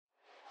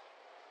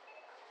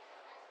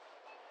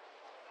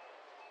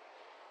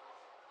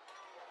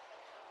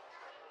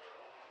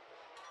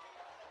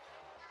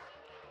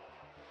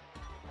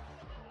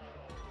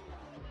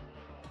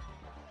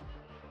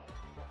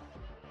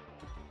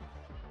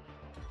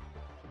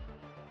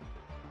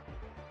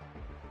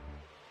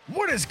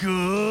What is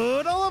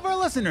good, all of our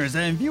listeners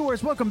and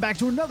viewers? Welcome back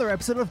to another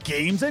episode of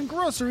Games and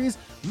Groceries.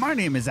 My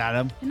name is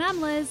Adam. And I'm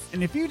Liz.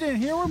 And if you didn't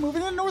hear, we're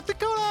moving to North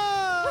Dakota!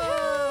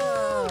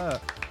 Woohoo!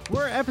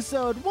 We're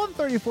episode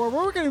 134,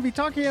 where we're going to be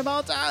talking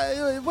about,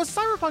 was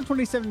Cyberpunk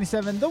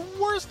 2077 the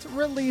worst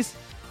release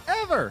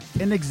ever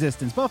in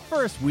existence? But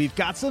first, we've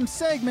got some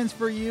segments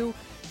for you.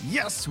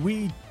 Yes,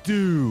 we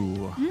do.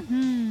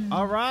 Mm-hmm.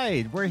 All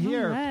right, we're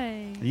here. All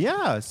right.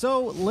 Yeah,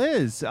 so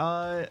Liz,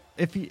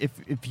 if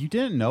you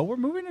didn't know, we're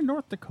moving to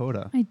North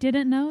Dakota. I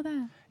didn't know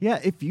that.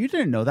 Yeah, if you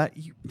didn't know that,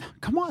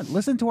 come on,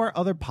 listen to our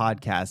other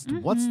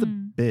podcast, What's the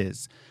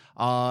Biz?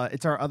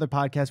 It's our other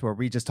podcast where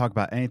we just talk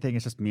about anything.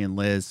 It's just me and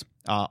Liz,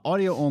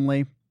 audio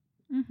only,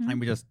 and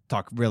we just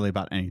talk really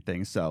about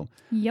anything. So,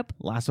 Yep.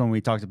 last one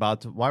we talked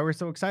about why we're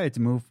so excited to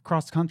move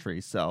cross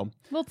country. So,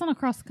 Well, it's not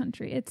across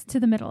country. It's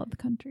to the middle of the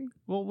country.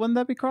 well, wouldn't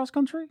that be cross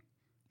country?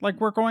 Like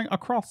we're going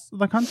across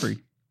the country.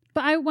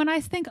 But when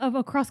I think of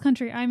across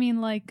country, I mean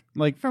like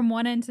From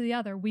one end to the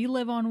other. We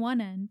live on one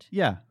end,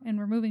 yeah, and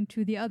we're moving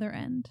to the other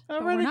end.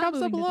 But Already we're not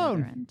comes up moving to the other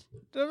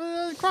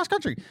alone. end. Cross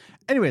country.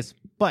 Anyways,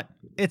 but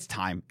it's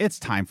time. It's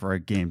time for a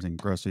Games and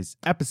Groceries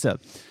episode.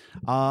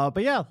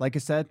 But yeah, like I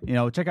said,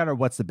 check out our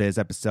What's the Biz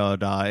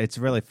episode. It's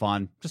really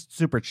fun, just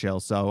super chill.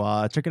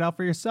 So check it out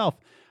for yourself.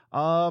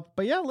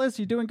 But yeah, Liz,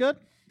 you doing good?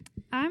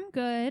 I'm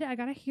good. I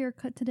got a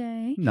haircut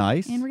today.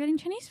 Nice. And we're getting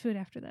Chinese food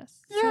after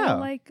this. Yeah.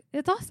 So,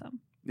 it's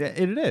awesome. Yeah,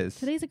 it is.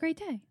 Today's a great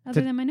day,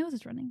 other than my nose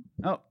is running.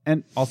 Oh,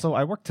 and also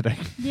I work today.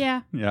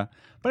 Yeah, Yeah,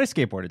 but I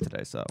skateboarded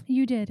today, so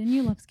you did. And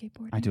you love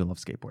skateboarding. I do love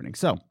skateboarding.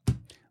 So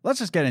let's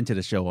just get into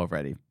the show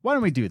already. Why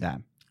don't we do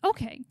that?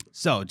 Okay.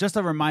 So, just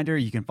a reminder,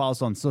 you can follow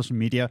us on social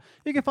media.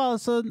 You can follow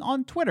us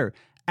on Twitter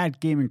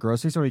at Gaming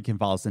Groceries, or you can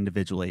follow us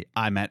individually.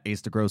 I'm at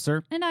Ace the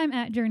Grocer. And I'm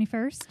at Journey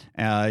First.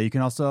 You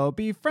can also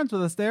be friends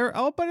with us there.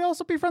 Oh, but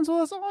also be friends with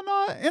us on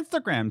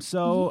Instagram.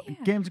 So, Yeah.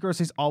 Games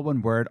Groceries, all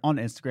one word, on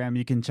Instagram.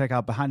 You can check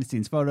out behind the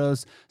scenes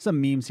photos, some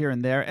memes here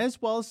and there,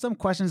 as well as some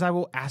questions I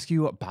will ask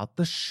you about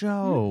the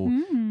show.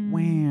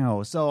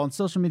 Wow. So, on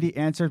social media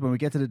answers, when we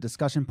get to the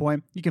discussion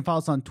point, you can follow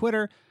us on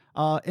Twitter,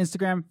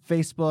 Instagram,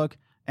 Facebook,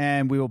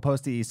 and we will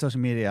post the social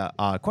media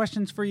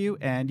questions for you,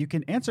 and you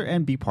can answer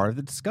and be part of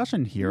the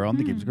discussion here on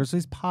the Games and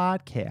Groceries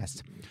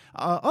podcast.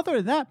 Other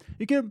than that,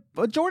 you can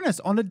join us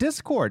on the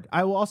Discord.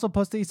 I will also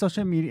post the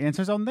social media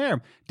answers on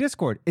there.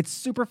 Discord, it's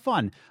super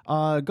fun.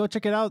 Go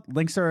check it out.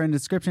 Links are in the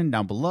description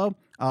down below.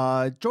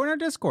 Join our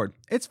Discord.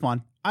 It's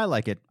fun. I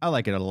like it. I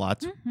like it a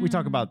lot. We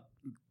talk about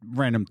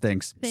random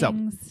things.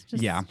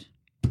 Yeah.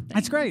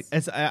 It's great.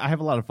 I have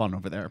a lot of fun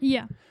over there.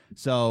 Yeah.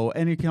 So,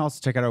 and you can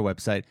also check out our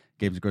website,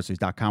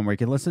 gamesgroceries.com, where you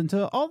can listen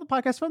to all the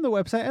podcasts from the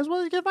website, as well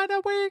as you can find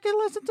out where you can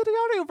listen to the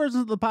audio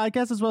versions of the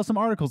podcast, as well as some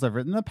articles I've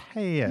written in the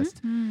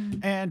past.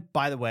 And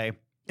by the way,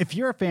 if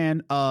you're a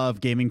fan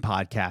of gaming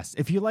podcasts,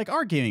 if you like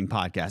our gaming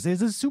podcast,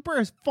 it's a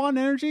super fun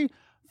energy.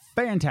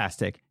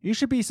 Fantastic. You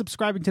should be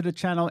subscribing to the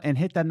channel and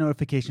hit that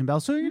notification bell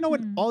so you know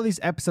when all these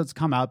episodes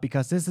come out,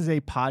 because this is a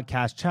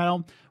podcast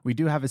channel. We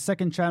do have a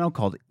second channel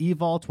called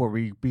eVault where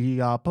we be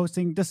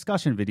posting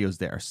discussion videos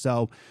there.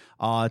 So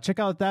check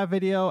out that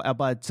video,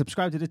 but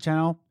subscribe to the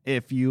channel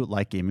if you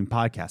like gaming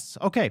podcasts.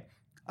 Okay,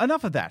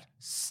 enough of that.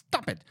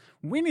 Stop it.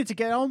 We need to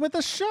get on with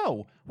the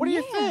show. What do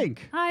you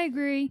think? I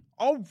agree.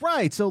 All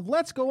right, so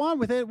let's go on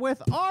with it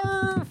with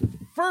our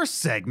first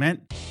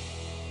segment.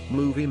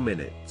 Movie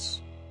Minutes.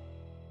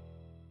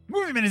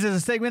 Movie Minutes is a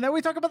segment that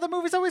we talk about the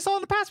movies that we saw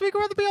in the past week,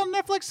 whether it be on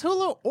Netflix,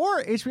 Hulu,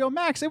 or HBO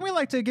Max, and we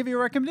like to give you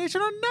a recommendation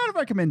or not a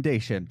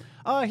recommendation.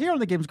 Here on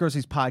the Games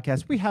Groceries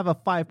podcast, we have a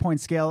 5-point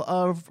scale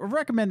of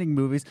recommending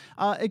movies.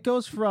 It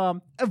goes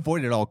from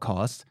avoid at all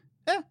costs,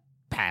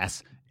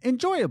 pass,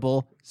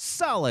 enjoyable,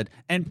 solid,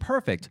 and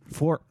perfect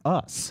for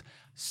us.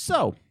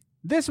 So,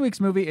 this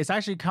week's movie is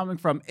actually coming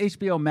from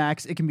HBO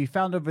Max. It can be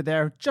found over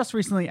there, just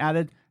recently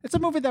added. It's a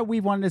movie that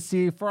we wanted to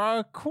see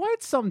for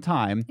quite some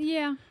time.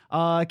 Yeah.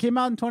 Came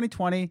out in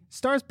 2020.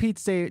 Stars Pete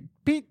Davidson.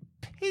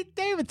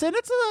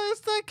 It's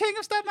the King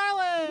of Staten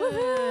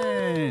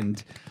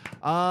Island.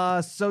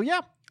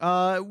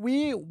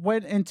 We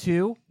went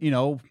into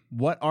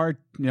what our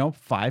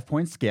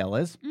 5-point scale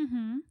is,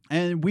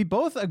 and we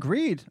both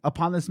agreed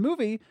upon this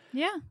movie.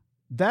 Yeah.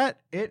 That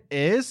it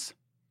is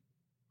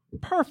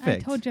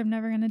perfect. I told you I'm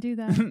never going to do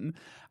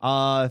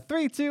that.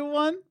 3, 2,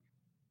 1.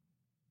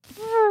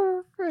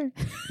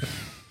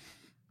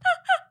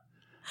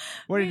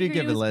 What did you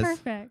give it, Liz?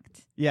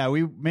 Perfect. Yeah,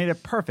 we made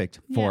it perfect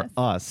for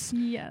us.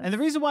 Yes. And the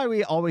reason why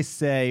we always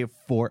say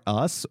for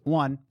us,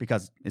 one,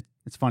 because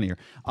it's funnier,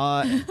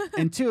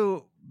 and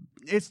two,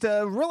 it's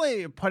to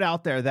really put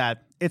out there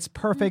that it's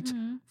perfect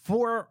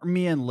for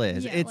me and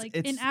Liz. Yeah,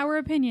 it's in our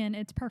opinion,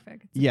 it's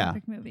perfect. It's a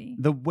perfect movie.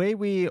 The way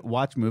we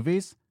watch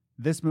movies,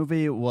 this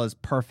movie was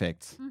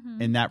perfect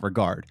in that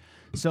regard.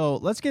 So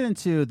let's get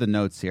into the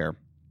notes here.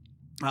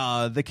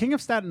 The King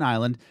of Staten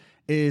Island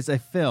is a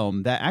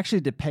film that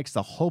actually depicts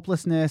the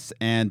hopelessness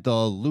and the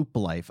loop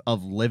life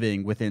of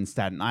living within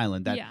Staten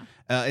Island that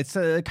It's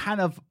a kind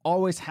of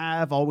always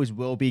have, always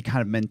will be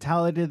kind of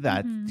mentality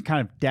that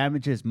kind of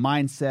damages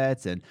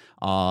mindsets and,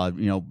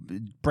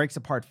 breaks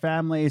apart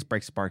families,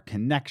 breaks apart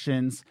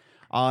connections.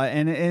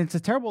 And it's a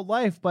terrible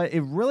life, but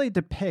it really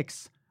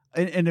depicts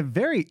in a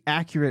very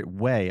accurate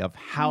way of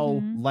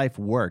how life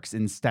works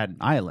in Staten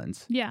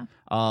Island. Yeah.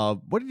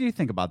 What did you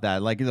think about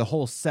that? Like the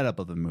whole setup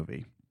of the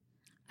movie?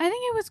 I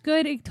think it was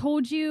good. It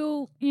told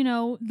you,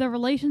 the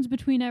relations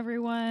between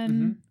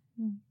everyone,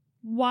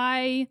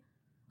 why,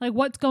 like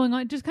what's going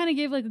on. It just kind of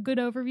gave like a good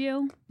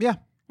overview. Yeah.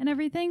 And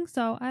everything.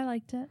 So I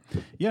liked it.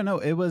 Yeah, no,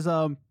 it was,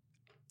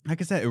 like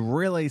I said, it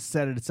really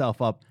set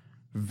itself up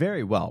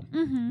very well.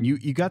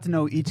 You got to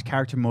know each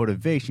character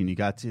motivation. You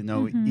got to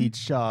know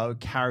each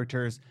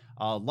character's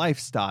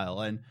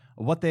lifestyle and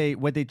what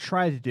they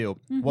try to do,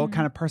 what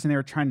kind of person they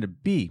were trying to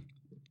be.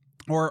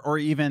 Or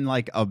even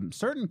like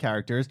certain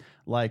characters,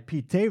 like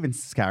Pete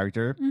Davidson's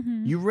character,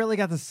 you really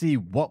got to see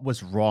what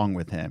was wrong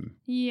with him.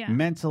 Yeah.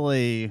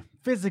 Mentally,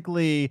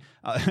 physically,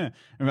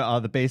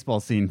 the baseball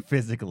scene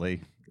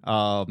physically.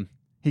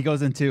 He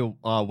goes into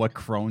what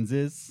Crohn's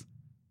is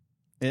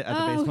at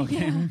the baseball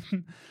game.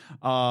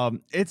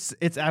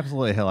 It's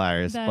absolutely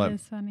hilarious. That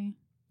is funny.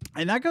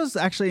 And that goes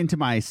actually into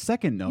my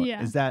second note,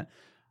 is that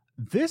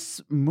this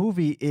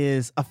movie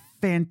is a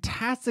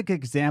fantastic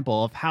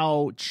example of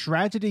how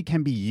tragedy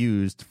can be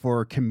used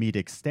for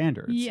comedic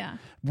standards. Yeah.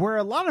 Where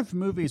a lot of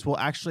movies will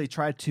actually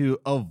try to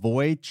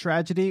avoid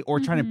tragedy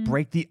or try to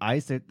break the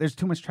ice. There's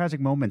too much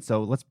tragic moments,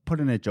 so let's put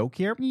in a joke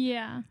here.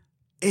 Yeah.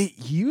 It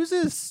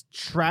uses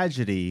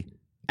tragedy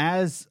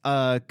as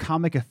a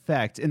comic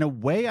effect in a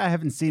way I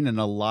haven't seen in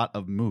a lot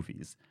of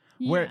movies.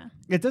 Where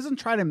it doesn't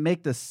try to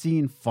make the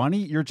scene funny.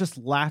 You're just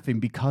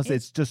laughing because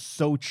it's just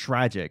so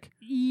tragic.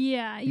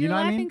 Yeah. You're you know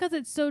laughing because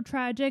it's so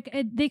tragic.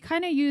 They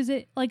kind of use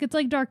it like it's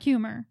like dark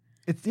humor.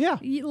 It's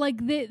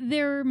like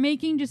they're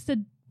making just a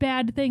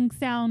bad thing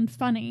sound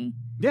funny.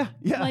 Yeah.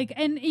 Like,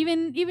 and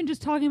even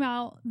just talking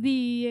about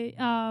the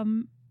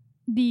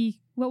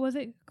what was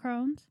it?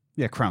 Crohn's?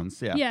 Yeah,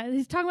 Crohn's. Yeah. Yeah.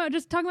 He's talking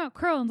about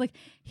Crohn's. Like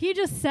he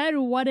just said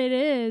what it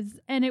is,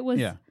 and it was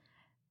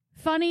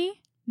funny.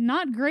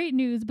 Not great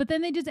news, but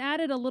then they just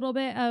added a little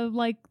bit of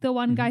like the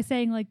one guy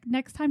saying like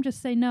next time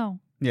just say no.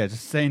 Yeah,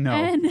 just say no.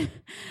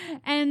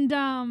 And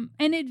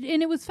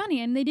it was funny,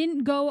 and they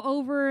didn't go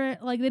over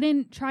it, like they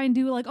didn't try and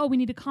do like, oh, we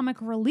need a comic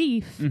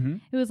relief.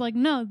 It was like,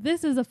 no,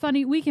 this is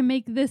we can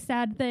make this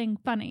sad thing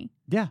funny.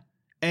 Yeah.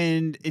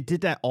 And it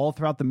did that all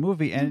throughout the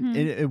movie, and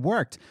it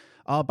worked.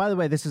 By the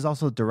way, this is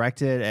also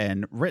directed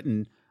and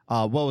written.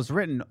 It was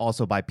written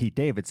also by Pete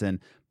Davidson,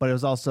 but it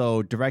was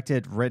also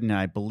directed, written, and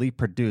I believe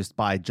produced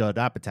by Judd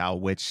Apatow,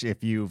 which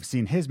if you've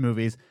seen his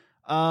movies,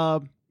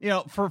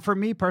 for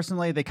me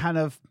personally, they kind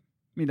of,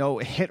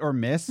 hit or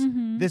miss.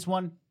 This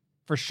one,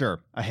 for sure,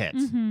 a hit.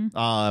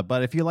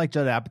 But if you like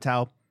Judd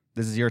Apatow,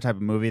 this is your type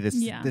of movie.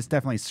 This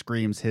definitely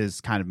screams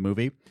his kind of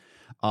movie.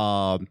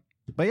 But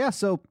yeah,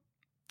 so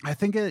I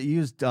think it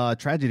used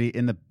tragedy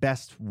in the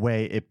best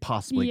way it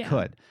possibly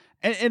could.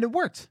 And it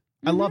worked.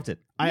 I loved it.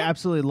 I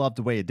absolutely loved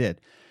the way it did.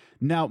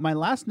 Now, my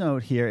last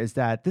note here is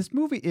that this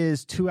movie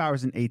is 2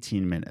 hours and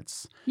 18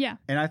 minutes. Yeah.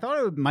 And I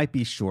thought it might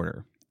be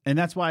shorter. And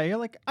that's why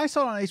I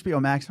saw it on HBO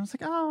Max. And I was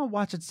like, oh, I'll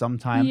watch it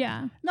sometime.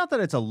 Yeah. Not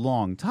that it's a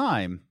long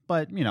time,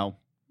 but, 2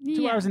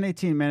 hours and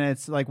 18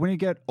 minutes. Like when you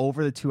get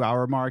over the 2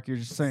 hour mark, you're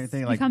just saying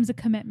like, becomes a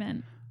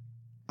commitment.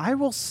 I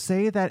will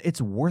say that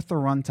it's worth the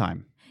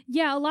runtime.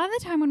 Yeah, a lot of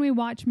the time when we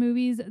watch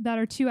movies that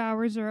are 2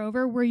 hours or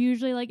over, we're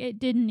usually like, it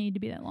didn't need to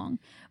be that long.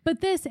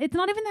 But this, it's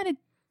not even that it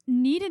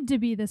needed to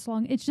be this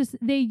long. It's just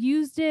they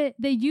used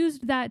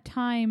that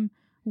time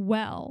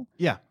well.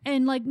 Yeah.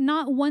 And like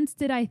not once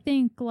did I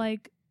think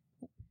like,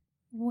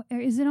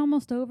 is it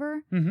almost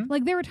over?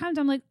 Like there were times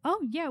I'm like, oh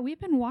yeah, we've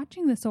been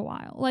watching this a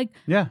while. Like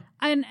yeah.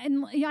 And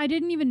I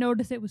didn't even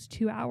notice it was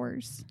 2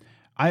 hours.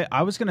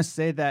 I was going to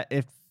say that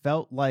it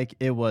felt like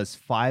it was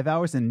 5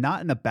 hours, and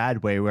not in a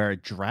bad way where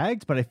it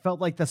dragged, but it felt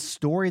like the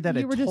story that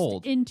you it were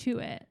told. Just into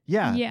it.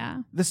 Yeah. Yeah.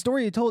 The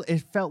story you told,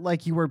 it felt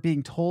like you were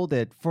being told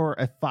it for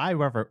a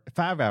 5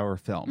 hour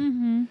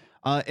film.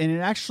 And it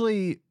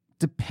actually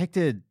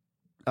depicted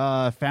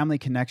family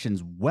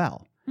connections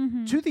well.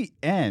 To the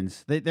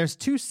end, there's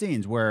two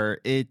scenes where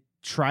it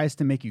tries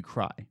to make you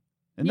cry.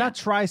 And not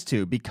tries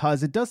to,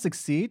 because it does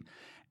succeed.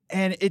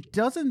 And it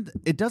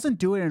doesn't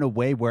do it in a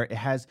way where it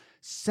has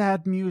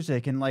sad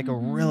music in like a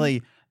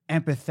really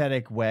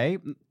empathetic way.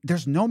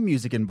 There's no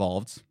music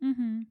involved.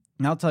 And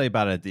I'll tell you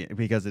about it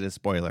because it is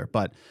spoiler.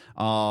 But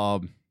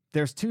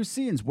there's two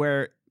scenes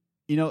where,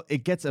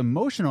 it gets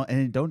emotional, and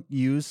they don't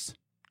use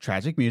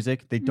tragic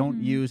music. They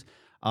don't use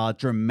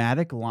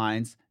dramatic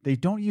lines. They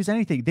don't use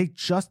anything. They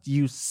just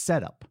use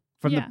setup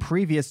from the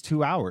previous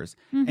 2 hours.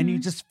 And you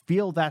just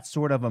feel that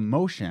sort of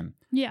emotion.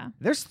 Yeah.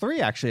 There's three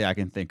actually I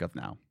can think of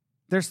now.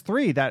 There's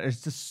three that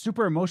is just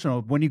super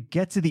emotional. When you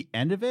get to the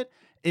end of it,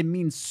 it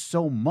means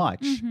so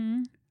much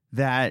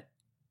that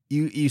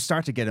you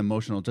start to get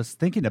emotional just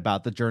thinking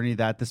about the journey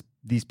that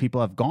these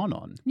people have gone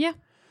on. Yeah.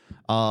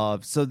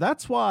 So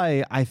that's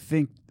why I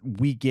think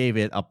we gave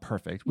it a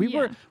perfect. We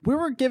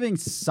were giving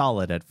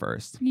solid at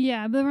first.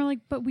 Yeah, but we're like,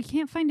 but we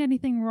can't find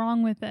anything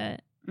wrong with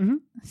it. Mm-hmm.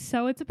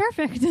 So it's a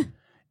perfect.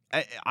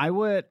 I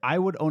would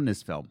own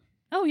this film.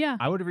 Oh yeah,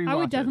 I would rewatch I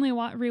would it. definitely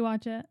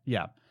rewatch it.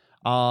 Yeah.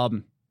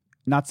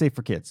 Not safe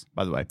for kids,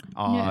 by the way.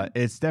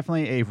 It's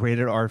definitely a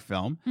rated R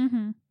film.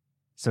 Mm-hmm.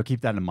 So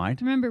keep that in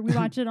mind. Remember, we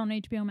watch it on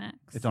HBO Max.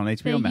 It's on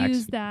HBO Max. They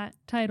use that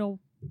title,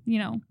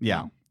 Yeah.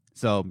 well.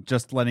 So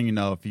just letting you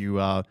know if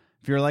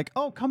you're like,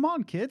 oh, come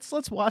on, kids,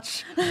 let's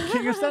watch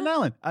King of Staten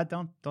Island.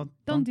 Don't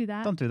do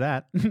that. Don't do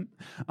that.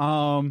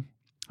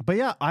 But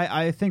yeah,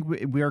 I think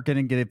we are going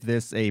to give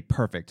this a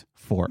perfect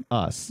for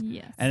us.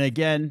 Yes. And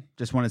again,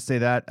 just want to say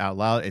that out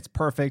loud. It's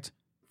perfect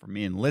for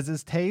me and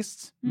Liz's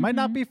tastes. Might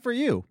not be for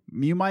you.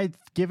 You might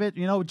give it,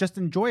 just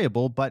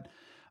enjoyable, but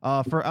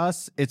for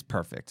us, it's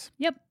perfect.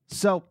 Yep.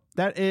 So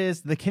that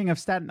is The King of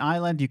Staten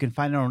Island. You can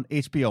find it on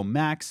HBO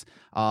Max.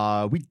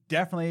 We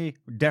definitely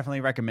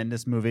recommend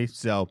this movie.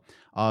 So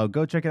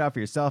go check it out for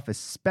yourself,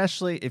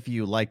 especially if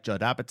you like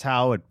Judd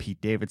Apatow and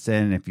Pete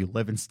Davidson, if you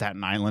live in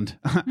Staten Island.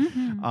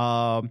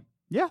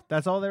 Yeah,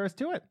 that's all there is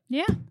to it.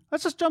 Yeah.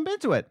 Let's just jump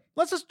into it.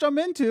 Let's just jump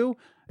into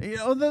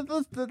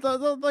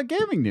the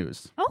gaming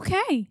news.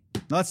 Okay.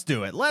 Let's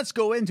do it. Let's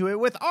go into it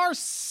with our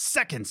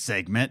second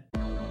segment.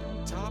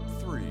 Top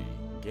 3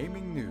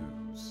 Gaming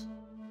News.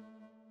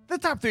 The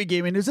top 3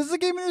 gaming news is the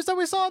gaming news that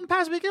we saw in the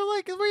past week.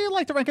 We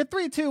like to rank it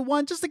 3, 2,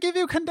 1, just to give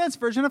you a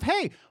condensed version of,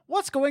 hey,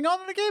 what's going on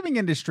in the gaming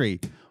industry?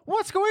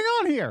 What's going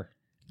on here?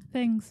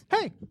 Things.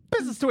 Hey,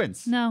 business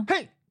twins. No.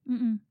 Hey,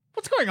 Mm-mm.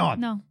 what's going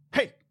on? No.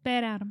 Hey.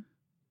 Bad Adam.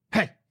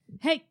 Hey.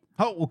 Hey.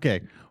 Oh,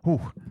 okay.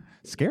 Ooh,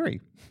 scary.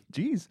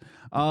 Jeez.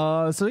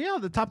 So yeah,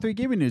 the top 3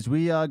 gaming news.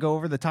 We go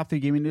over the top 3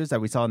 gaming news that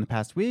we saw in the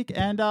past week,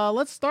 and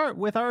let's start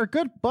with our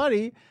good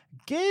buddy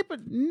Gabe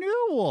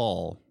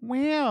Newell.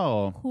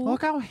 Wow, Cool.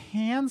 Look how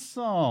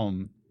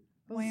handsome!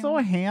 Wow. So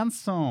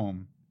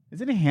handsome.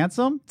 Isn't he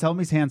handsome? Tell him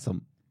he's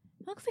handsome.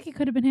 Looks like he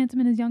could have been handsome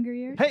in his younger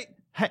years. Hey,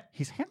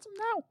 he's handsome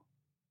now.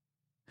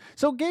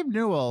 So Gabe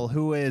Newell,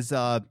 who is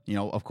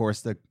of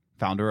course, the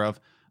founder of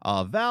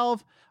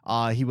Valve.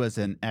 He was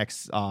an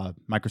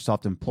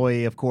ex-Microsoft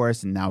employee, of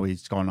course, and now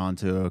he's gone on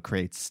to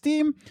create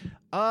Steam.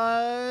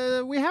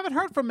 We haven't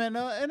heard from him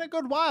in a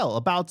good while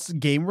about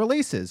game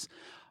releases.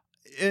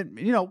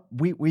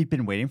 We've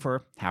been waiting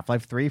for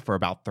Half-Life 3 for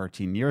about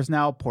 13 years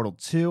now. Portal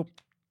 2.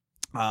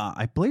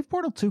 I believe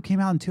Portal 2 came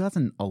out in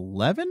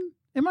 2011.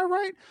 Am I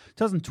right?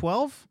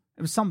 2012?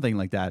 It was something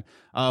like that.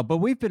 But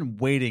we've been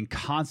waiting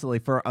constantly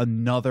for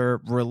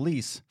another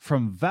release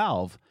from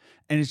Valve.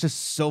 And it's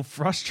just so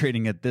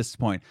frustrating at this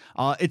point.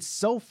 It's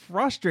so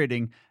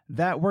frustrating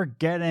that we're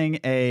getting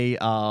a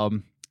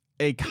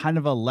kind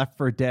of a Left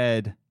 4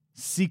 Dead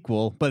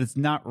sequel, but it's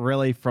not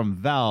really from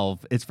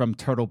Valve. It's from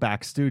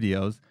Turtleback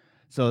Studios.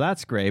 So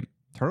that's great.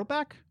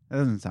 Turtleback? That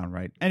doesn't sound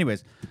right.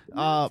 Anyways.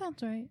 That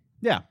sounds right.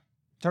 Yeah.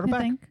 Turtleback? I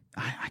think.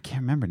 I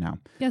can't remember now.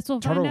 Guess we'll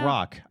Turtle find out.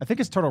 Rock. I think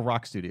it's Turtle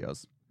Rock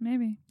Studios.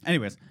 Maybe.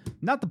 Anyways,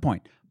 not the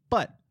point.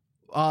 But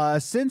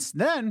since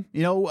then,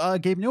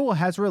 Gabe Newell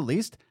has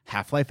released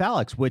Half-Life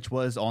Alyx, which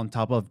was on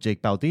top of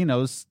Jake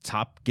Baldino's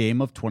top game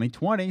of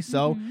 2020.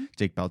 So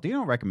Jake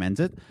Baldino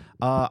recommends it.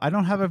 I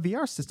don't have a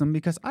VR system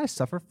because I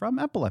suffer from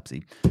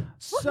epilepsy.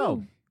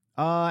 So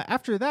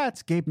after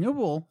that, Gabe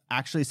Newell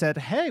actually said,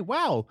 hey,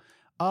 wow,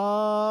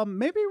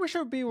 maybe we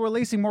should be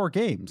releasing more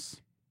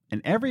games.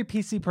 And every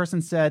PC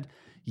person said,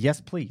 yes,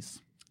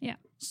 please. Yeah.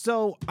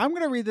 So I'm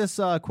going to read this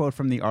quote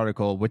from the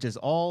article, which is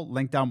all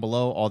linked down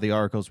below. All the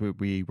articles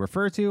we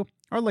refer to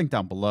are linked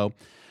down below.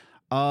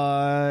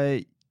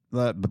 There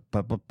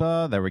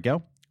we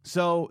go.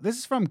 So this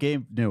is from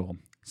Gabe Newell.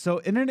 So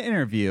in an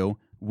interview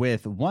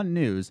with One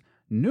News,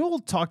 Newell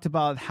talked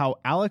about how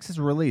Alyx's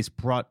release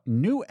brought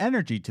new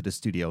energy to the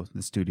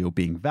studio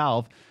being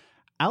Valve.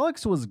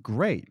 Alyx was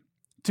great.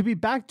 To be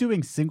back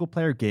doing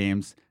single-player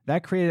games,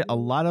 that created a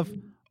lot of...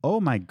 Oh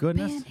my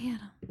goodness.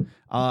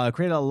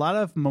 Created a lot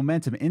of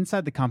momentum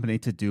inside the company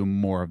to do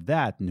more of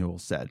that, Newell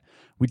said.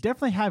 We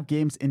definitely have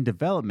games in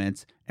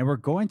development, and we're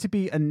going to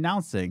be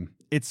announcing.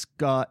 It's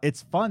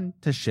fun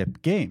to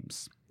ship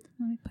games.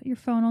 Let me put your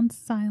phone on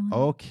silent.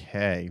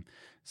 Okay.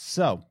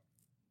 So.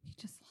 You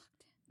just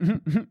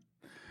locked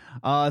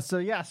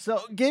it. So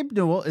Gabe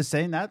Newell is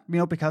saying that,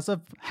 because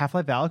of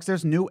Half-Life Alyx,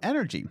 there's new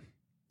energy.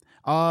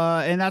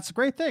 And that's a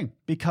great thing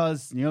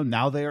because,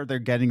 now they're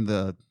getting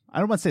I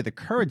don't want to say the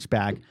courage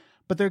back,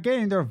 but they're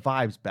getting their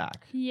vibes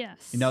back.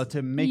 Yes.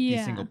 To make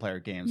these single player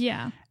games.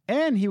 Yeah.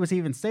 And he was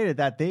even stated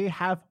that they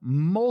have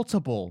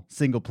multiple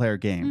single player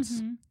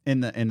games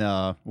in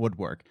the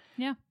woodwork.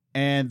 Yeah.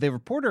 And the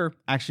reporter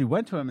actually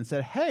went to him and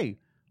said, "Hey,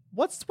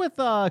 what's with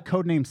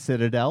codename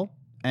Citadel?"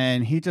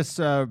 And he just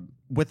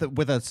with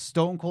a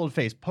stone cold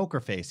face,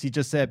 poker face, he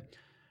just said,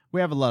 "We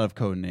have a lot of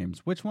code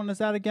names. Which one is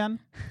that again?"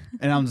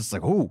 And I'm just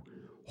like, "Oh,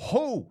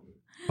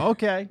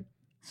 okay."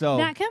 So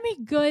that can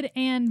be good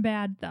and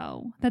bad,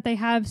 though, that they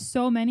have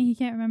so many he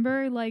can't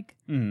remember. Like,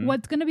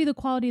 what's going to be the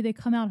quality they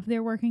come out if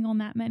they're working on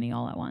that many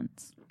all at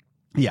once?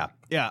 Yeah,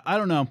 I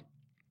don't know.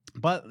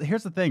 But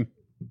here's the thing.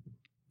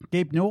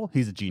 Gabe Newell,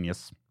 he's a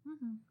genius.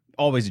 Mm-hmm.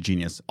 Always a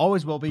genius.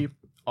 Always will be.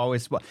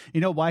 Always.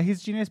 You know why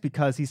he's a genius?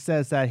 Because he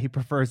says that he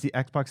prefers the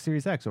Xbox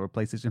Series X over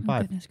PlayStation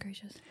 5. Goodness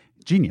gracious.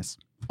 Genius.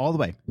 All the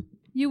way.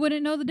 You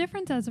wouldn't know the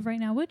difference as of right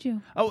now, would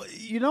you? Oh,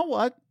 you know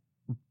what?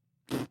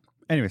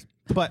 Anyways,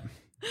 but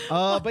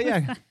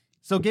yeah.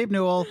 So Gabe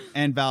Newell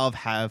and Valve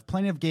have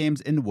plenty of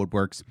games in the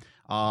woodworks.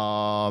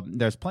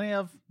 There's plenty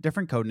of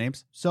different code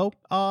names. So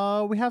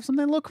we have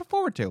something to look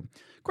forward to.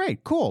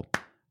 Great, cool.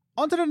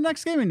 On to the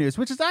next gaming news,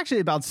 which is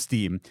actually about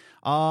Steam.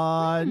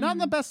 Not in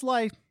the best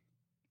light,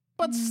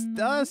 but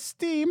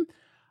Steam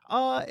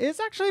is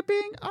actually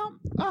being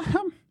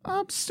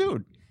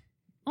sued.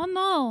 Oh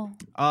no.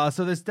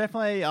 So there's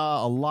definitely a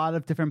lot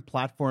of different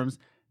platforms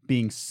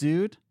being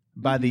sued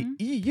by the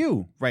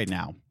EU right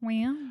now.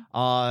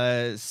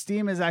 Well.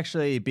 Steam is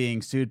actually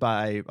being sued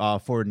by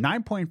for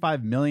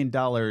 $9.5 million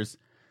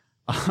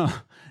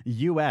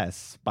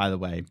US, by the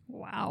way.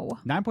 Wow.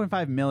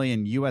 $9.5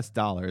 million US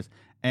dollars.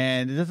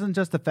 And it doesn't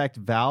just affect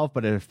Valve,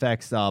 but it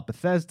affects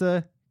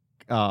Bethesda.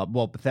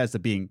 Bethesda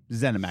being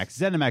ZeniMax.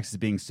 ZeniMax is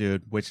being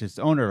sued, which is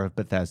owner of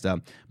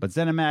Bethesda. But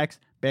ZeniMax,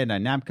 Bandai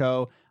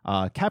Namco,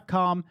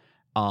 Capcom,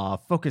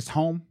 Focus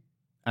Home.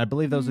 I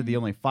believe those are the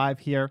only 5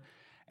 here.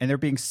 And they're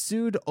being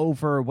sued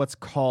over what's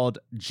called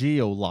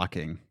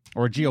geo-locking,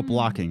 or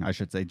geo-blocking, I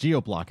should say,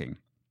 geo-blocking.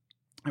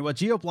 And what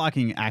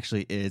geo-blocking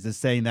actually is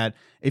saying that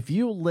if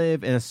you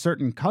live in a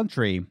certain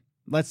country,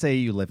 let's say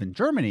you live in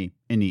Germany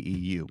in the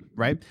EU,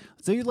 right?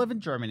 So you live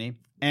in Germany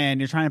and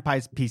you're trying to buy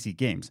PC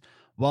games.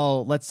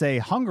 Well, let's say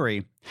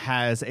Hungary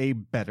has a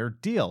better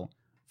deal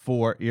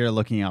for, you're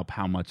looking up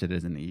how much it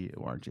is in the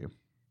EU, aren't you?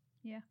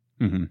 Yeah.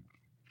 Mm-hmm.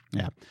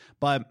 Yeah.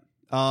 But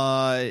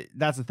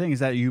that's the thing, is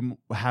that you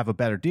have a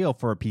better deal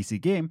for a PC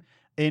game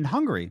in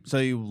Hungary. So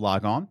you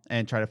log on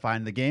and try to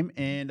find the game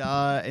in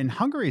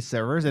Hungary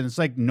servers, and it's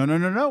like,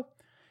 no.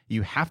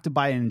 You have to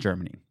buy it in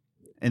Germany.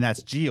 And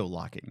that's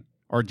geo-locking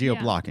or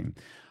geo-blocking.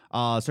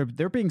 So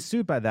they're being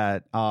sued by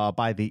that,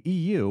 by the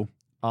EU,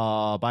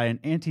 by an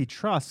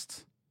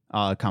antitrust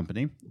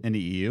company in the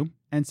EU,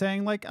 and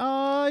saying like,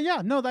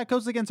 that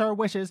goes against our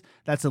wishes.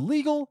 That's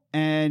illegal,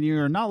 and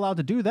you're not allowed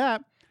to do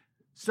that.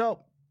 So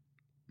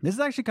this is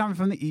actually coming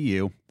from the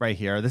EU right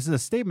here. This is a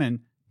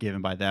statement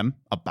given by them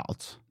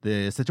about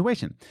the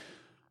situation.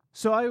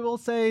 So I will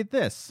say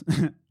this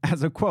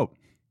as a quote.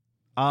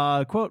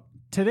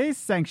 Today's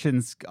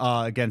sanctions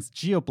against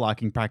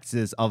geo-blocking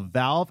practices of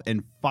Valve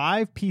and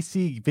 5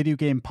 PC video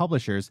game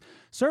publishers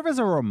serve as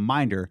a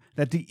reminder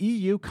that the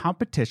EU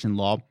competition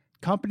law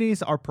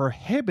companies are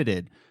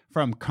prohibited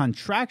from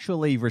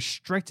contractually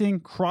restricting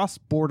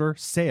cross-border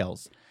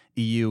sales.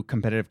 EU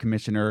Competitive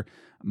Commissioner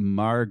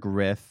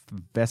Margrethe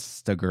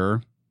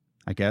Vestager,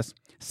 I guess,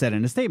 said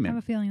in a I statement.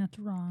 have a feeling that's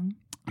wrong.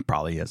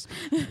 Probably is.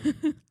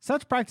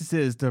 Such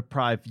practices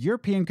deprive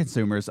European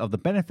consumers of the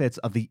benefits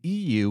of the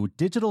EU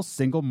digital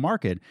single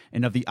market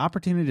and of the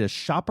opportunity to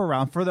shop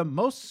around for the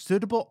most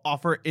suitable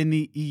offer in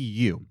the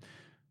EU.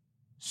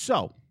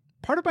 So,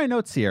 part of my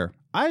notes here,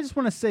 I just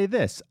want to say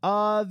this.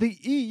 The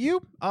EU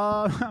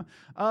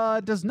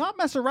does not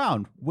mess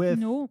around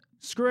with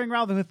screwing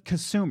around with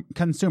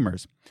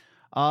consumers.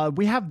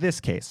 We have this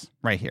case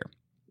right here.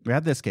 We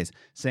have this case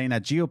saying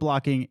that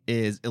geo-blocking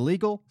is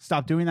illegal.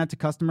 Stop doing that to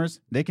customers.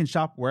 They can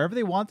shop wherever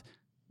they want.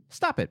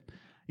 Stop it.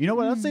 You know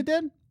what else they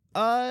did?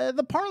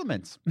 The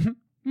parliaments.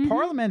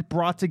 Parliament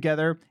brought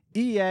together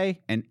EA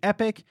and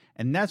Epic,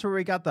 and that's where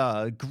we got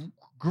the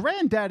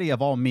granddaddy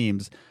of all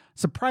memes,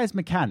 Surprise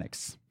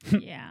Mechanics.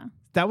 Yeah.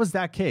 That was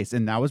that case,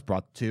 and that was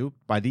brought to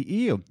by the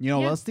EU. You know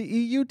what else the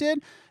EU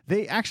did?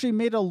 They actually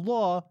made a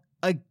law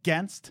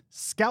against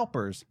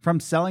scalpers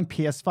from selling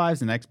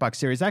PS5s and Xbox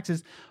Series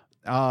X's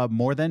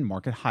more than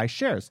market high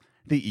shares.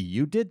 The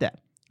EU did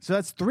that. So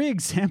that's 3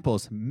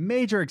 examples,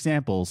 major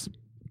examples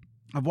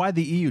of why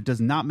the EU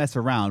does not mess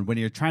around when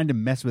you're trying to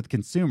mess with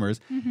consumers.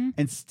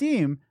 And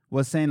Steam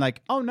was saying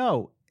like, oh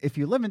no, if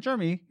you live in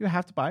Germany, you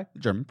have to buy the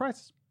German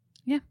prices.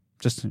 Yeah.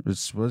 Just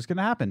what's going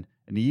to happen.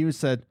 And the EU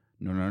said,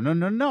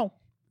 no.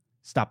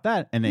 Stop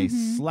that. And they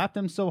slapped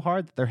them so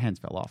hard that their hands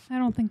fell off. I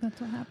don't think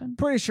that's what happened.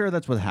 Pretty sure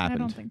that's what happened. I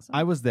don't think so.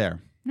 I was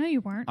there. No, you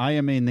weren't. I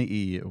am in the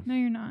EU. No,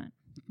 you're not.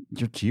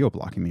 You're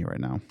geo-blocking me right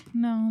now.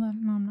 No,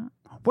 I'm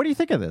not. What do you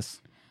think of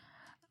this?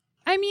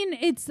 I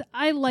mean,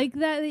 I like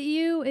that the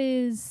EU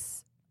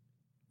is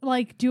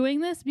like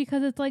doing this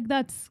because it's like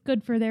that's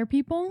good for their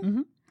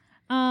people.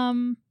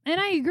 And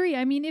I agree.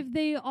 I mean, if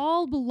they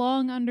all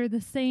belong under the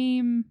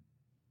same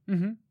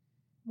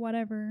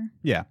whatever.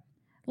 Yeah.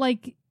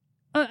 Like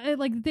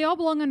if they all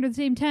belong under the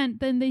same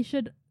tent, then they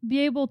should be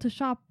able to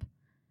shop.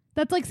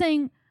 That's like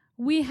saying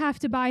we have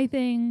to buy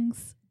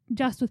things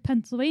just with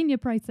Pennsylvania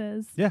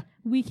prices. Yeah.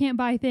 We can't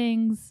buy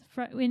things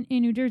in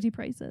New Jersey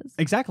prices.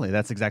 Exactly.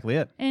 That's exactly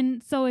it.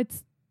 And so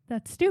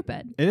that's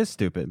stupid. It is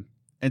stupid.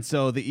 And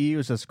so the EU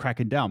is just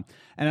cracking down.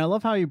 And I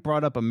love how you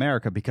brought up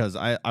America, because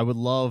I would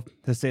love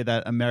to say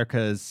that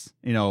America's,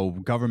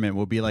 government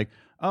will be like,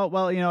 oh,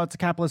 well, it's a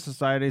capitalist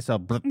society, so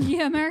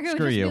yeah, America would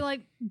just be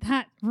like,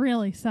 that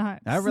really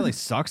sucks. That really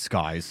sucks,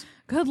 guys.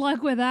 good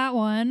luck with that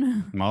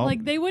one. Well-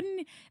 Like they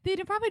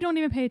probably don't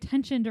even pay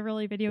attention to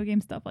really video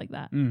game stuff like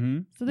that.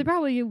 Mm-hmm. So they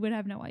probably would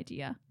have no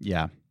idea.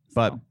 Yeah.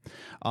 But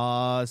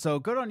so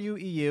good on you,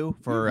 EU,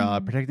 for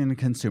protecting the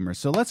consumer.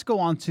 So let's go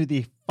on to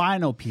the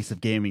final piece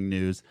of gaming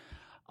news.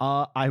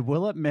 I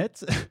will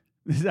admit,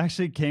 this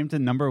actually came to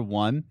number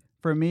 1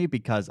 for me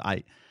because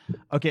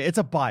it's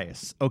a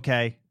bias.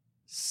 Okay,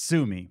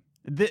 sue me.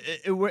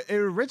 It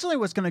originally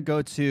was going to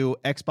go to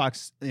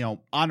Xbox,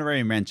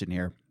 honorary mention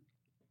here.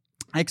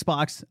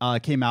 Xbox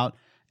came out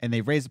and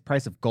they raised the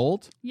price of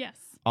gold. Yes.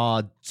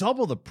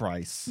 Double the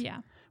price.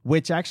 Yeah.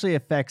 Which actually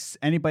affects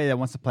anybody that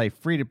wants to play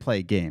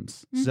free-to-play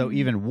games. So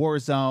even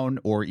Warzone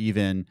or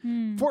even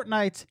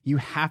Fortnite, you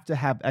have to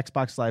have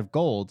Xbox Live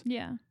Gold.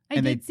 Yeah. I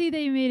did see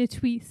they made a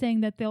tweet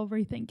saying that they'll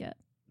rethink it.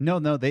 No,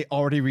 they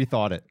already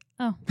rethought it.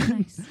 Oh,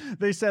 nice.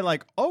 They said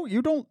like, "Oh,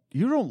 you don't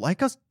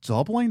like us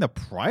doubling the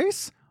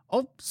price?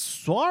 Oh,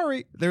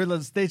 sorry." They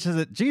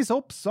said, "Geez,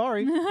 oh,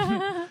 sorry."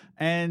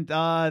 And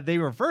they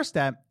reversed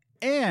that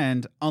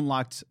and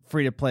unlocked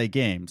free-to-play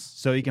games.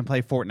 So you can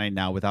play Fortnite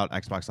now without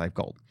Xbox Live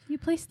Gold. You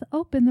placed the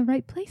ope in the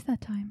right place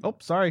that time. Oh,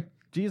 sorry.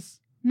 Jeez.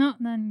 No,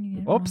 then you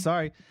did it Oh, wrong.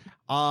 sorry.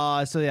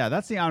 So yeah,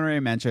 that's the honorary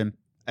mention.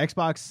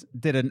 Xbox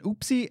did an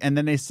oopsie, and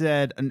then they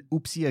said an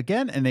oopsie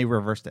again, and they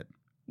reversed it.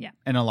 Yeah.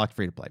 And unlocked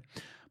free to play.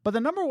 But the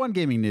number 1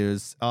 gaming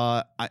news,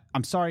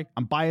 I'm sorry,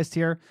 I'm biased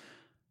here.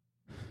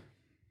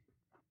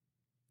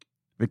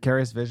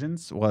 Vicarious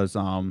Visions was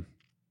I'm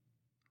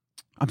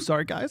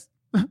sorry, guys.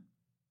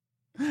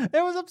 It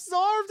was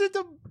absorbed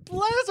into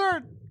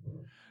Blizzard.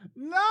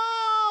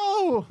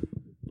 No.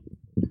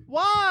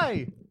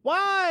 Why?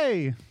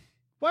 Why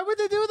would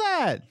they do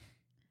that?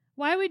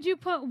 Why would you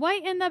put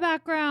white in the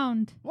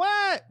background?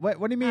 What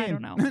do you mean? I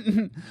don't know.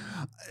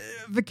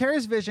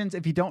 Vicarious Visions,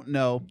 if you don't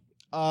know,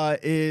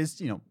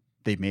 is,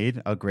 they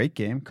made a great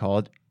game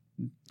called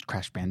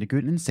Crash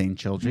Bandicoot Insane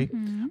Trilogy.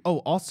 Oh,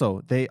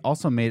 also, they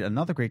also made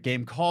another great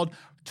game called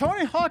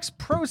Tony Hawk's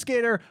Pro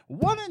Skater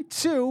 1 and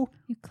 2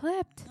 You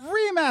clipped.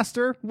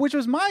 Remaster, which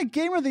was my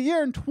game of the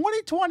year in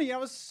 2020. I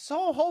was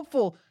so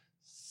hopeful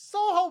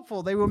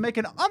they would make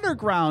an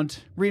Underground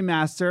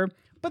remaster,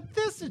 but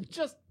this is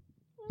just,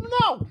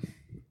 no.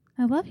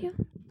 I love you.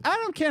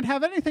 Adam can't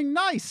have anything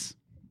nice,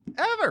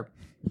 ever.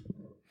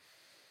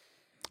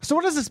 So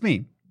what does this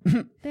mean?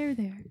 There.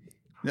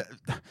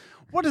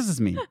 What does this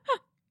mean?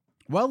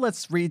 Well,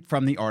 let's read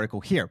from the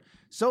article here.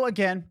 So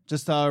again,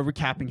 just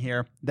recapping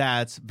here,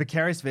 that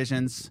Vicarious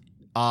Visions,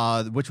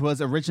 which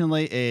was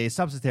originally a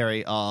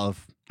subsidiary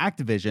of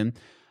Activision,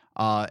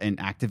 and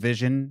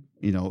Activision,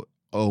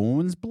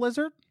 owns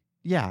Blizzard.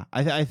 Yeah,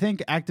 I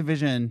think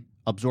Activision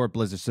absorbed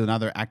Blizzard, so now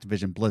they're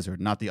Activision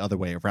Blizzard, not the other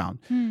way around.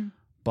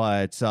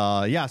 But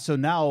yeah, so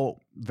now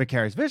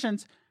Vicarious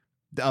Visions,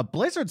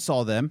 Blizzard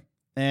saw them,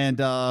 and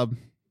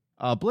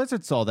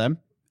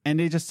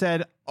they just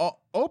said,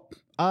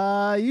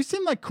 you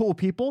seem like cool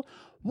people.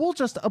 We'll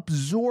just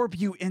absorb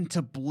you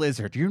into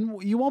Blizzard.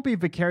 You won't be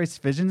Vicarious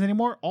Visions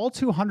anymore. All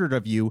 200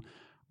 of you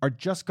are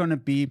just going to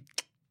be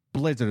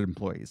Blizzard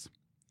employees.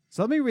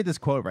 So let me read this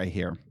quote right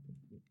here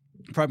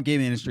from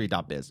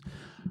GamingIndustry.biz.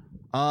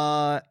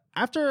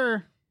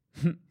 After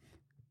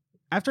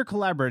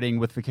collaborating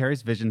with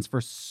Vicarious Visions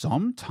for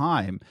some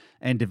time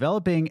and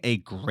developing a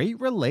great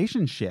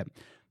relationship,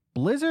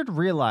 Blizzard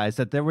realized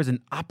that there was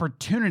an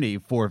opportunity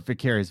for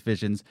Vicarious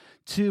Visions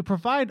to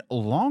provide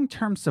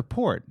long-term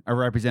support, a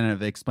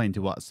representative explained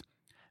to us.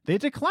 They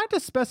declined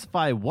to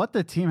specify what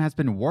the team has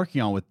been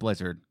working on with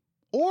Blizzard,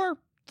 or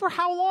for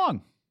how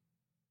long.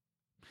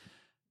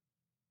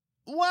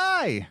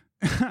 Why?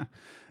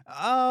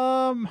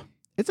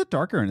 Is it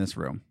darker in this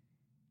room?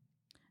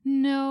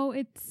 No,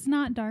 it's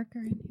not darker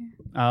in here.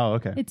 Oh,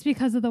 okay. It's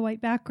because of the white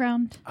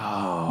background.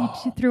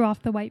 Oh. You threw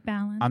off the white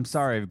balance. I'm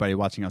sorry, everybody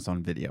watching us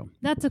on video.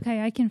 That's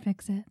okay. I can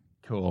fix it.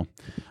 Cool.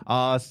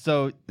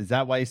 So is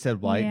that why you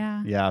said white?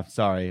 Yeah. Yeah,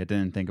 sorry. I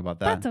didn't think about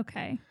that. That's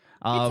okay.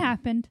 It's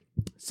happened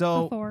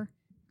before.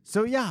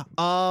 So yeah,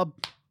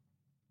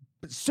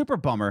 super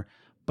bummer.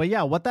 But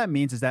yeah, what that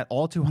means is that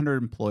all 200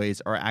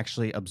 employees are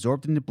actually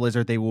absorbed into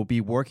Blizzard. They will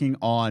be working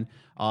on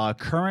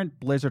current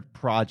Blizzard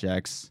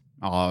projects.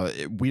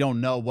 We don't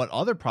know what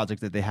other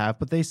projects that they have,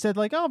 but they said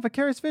like,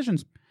 Vicarious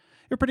Visions,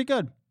 you're pretty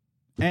good.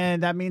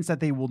 And that means that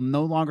they will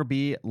no longer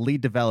be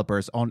lead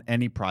developers on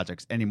any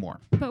projects anymore.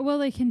 But will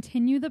they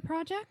continue the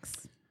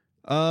projects?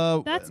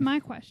 That's my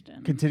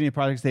question. Continue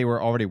projects they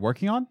were already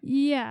working on?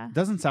 Yeah.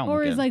 Doesn't sound or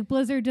like is it. like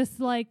Blizzard just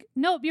like,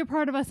 nope, you're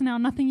part of us now.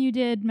 Nothing you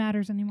did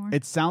matters anymore.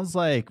 It sounds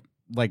like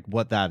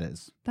what that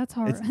is. That's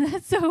hard.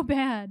 That's so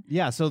bad.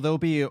 Yeah, so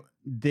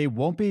they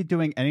won't be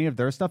doing any of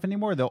their stuff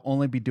anymore. They'll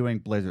only be doing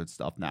Blizzard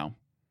stuff now.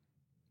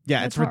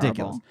 Yeah, That's it's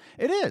ridiculous. horrible.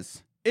 It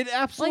is. It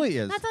absolutely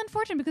is. That's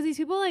unfortunate because these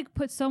people like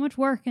put so much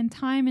work and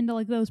time into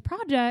like those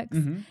projects.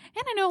 Mm-hmm. And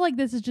I know like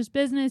this is just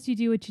business. You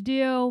do what you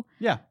do.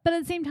 Yeah. But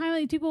at the same time,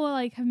 like people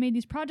like have made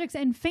these projects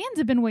and fans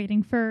have been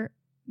waiting for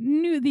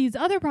these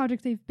other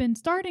projects they've been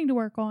starting to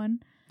work on.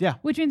 Yeah.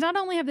 Which means not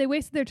only have they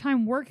wasted their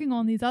time working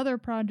on these other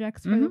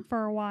projects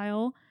for a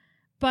while,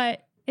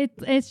 but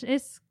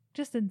it's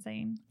Just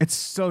insane. It's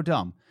so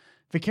dumb.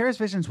 Vicarious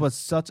Visions was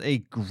such a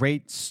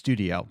great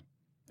studio.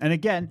 And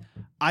again,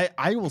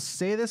 I will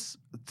say this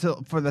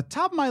for the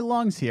top of my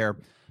lungs here.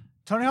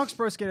 Tony Hawk's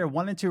Pro Skater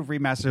 1 and 2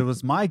 Remastered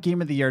was my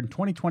game of the year in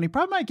 2020,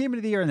 probably my game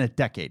of the year in a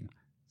decade.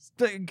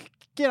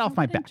 Get off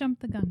my back. Jump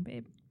the gun,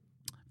 babe.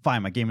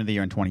 Fine, my game of the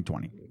year in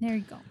 2020. There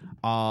you go.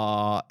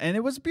 And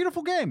it was a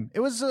beautiful game. It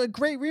was a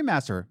great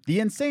remaster. The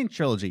Insane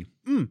Trilogy.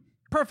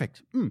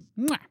 Perfect.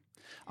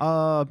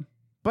 Mwah.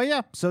 But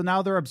yeah, so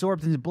now they're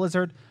absorbed into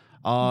Blizzard.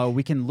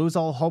 We can lose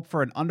all hope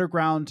for an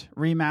Underground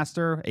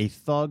remaster, a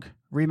Thug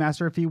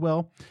remaster, if you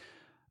will.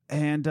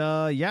 And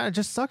yeah, it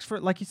just sucks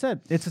like you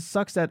said, it just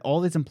sucks that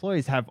all these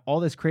employees have all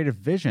this creative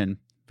vision,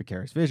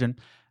 Vicarious Vision,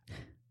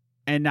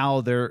 and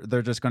now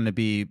they're just going to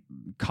be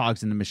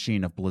cogs in the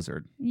machine of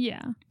Blizzard.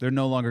 Yeah. They're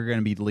no longer going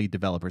to be the lead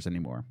developers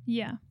anymore.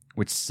 Yeah.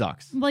 Which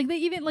sucks. Like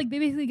they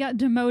basically got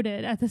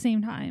demoted at the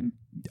same time.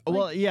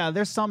 Well, yeah,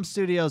 there's some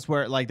studios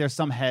where like there's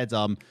some heads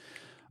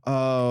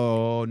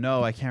oh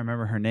no, I can't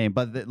remember her name,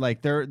 but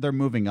they're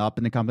moving up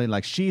in the company.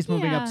 Like she's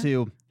moving up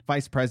to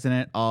vice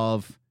president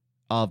of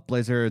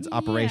Blizzard's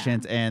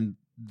operations, and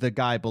the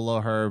guy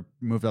below her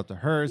moved up to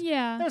hers.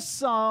 Yeah. There's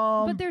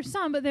some,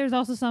 but there's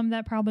also some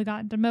that probably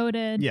got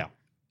demoted. Yeah.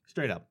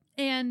 Straight up.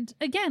 And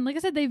again, like I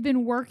said, they've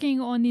been working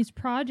on these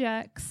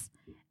projects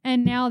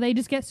and now they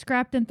just get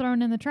scrapped and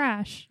thrown in the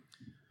trash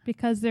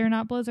because they're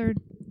not Blizzard.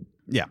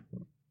 Yeah.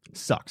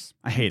 Sucks.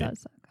 I hate it.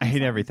 I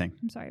hate everything.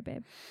 I'm sorry,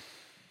 babe.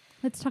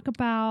 Let's talk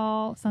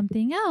about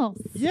something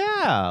else.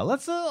 Yeah.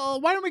 Let's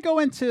why don't we go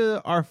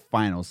into our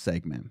final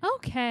segment?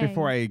 Okay.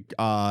 Before I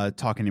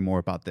talk any more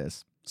about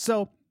this.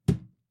 So,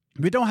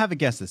 we don't have a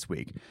guest this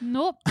week.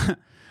 Nope.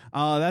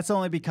 That's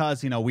only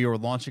because, we were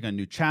launching a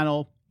new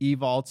channel,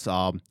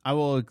 eVaults. I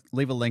will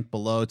leave a link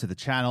below to the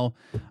channel.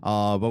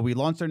 But we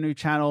launched our new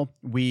channel.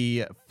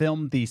 We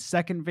filmed the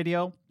second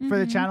video for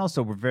the channel,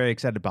 so we're very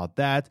excited about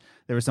that.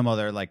 There was some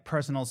other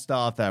personal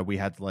stuff that we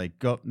had to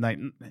go,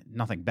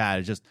 nothing bad.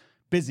 It's just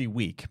busy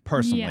week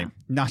personally,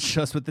 not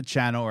just with the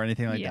channel or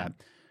anything like that.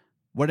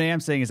 What I am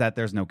saying is that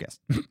there's no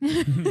guest. In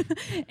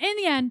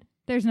the end,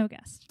 there's no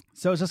guest.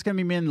 So it's just going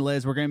to be me and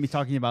Liz. We're going to be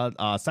talking about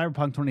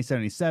Cyberpunk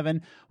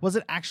 2077. Was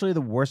it actually the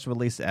worst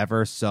release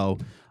ever? So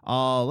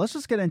let's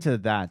just get into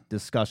that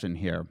discussion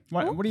here.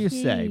 What do you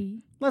say?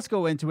 Let's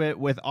go into it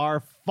with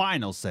our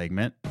final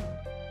segment.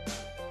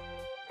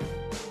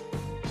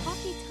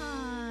 Coffee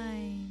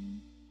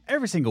time.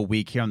 Every single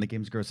week here on the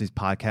Games Groceries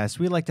podcast,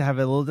 we like to have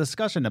a little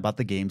discussion about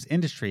the games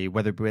industry,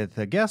 whether with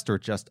a guest or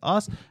just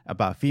us,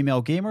 about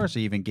female gamers or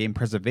even game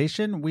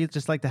preservation. We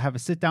just like to have a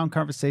sit-down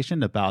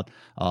conversation about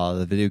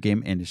the video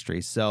game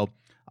industry. So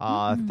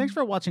thanks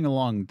for watching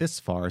along this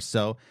far.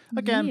 So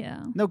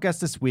again, no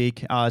guest this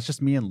week. It's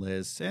just me and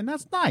Liz, and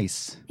that's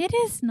nice. It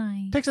is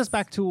nice. Takes us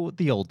back to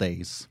the old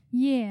days.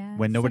 Yeah.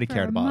 When nobody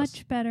cared about us.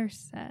 Much better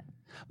set.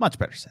 Much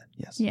better set,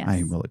 yes.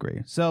 I will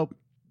agree. So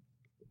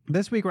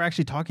this week, we're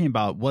actually talking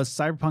about, was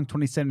Cyberpunk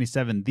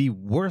 2077 the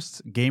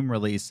worst game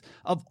release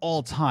of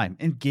all time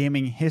in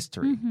gaming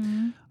history?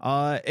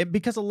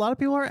 Because a lot of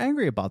people are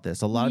angry about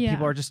this. A lot of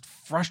people are just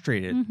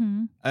frustrated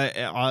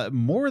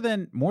more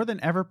than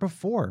ever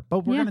before.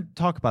 But we're going to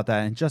talk about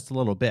that in just a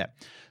little bit.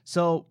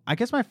 So I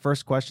guess my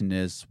first question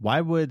is,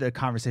 why would a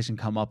conversation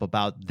come up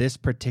about this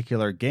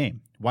particular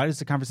game? Why does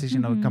the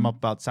conversation come up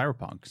about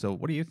Cyberpunk? So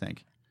what do you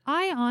think?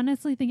 I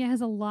honestly think it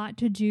has a lot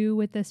to do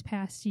with this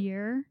past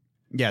year.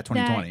 Yeah,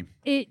 2020.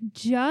 It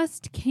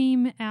just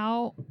came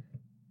out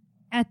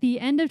at the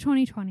end of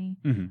 2020.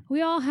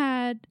 We all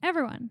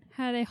everyone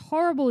had a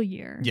horrible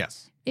year.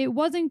 Yes. It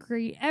wasn't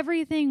great.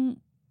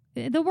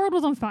 The world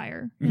was on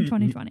fire in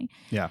 2020.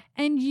 Yeah.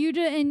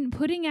 And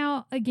putting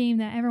out a game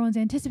that everyone's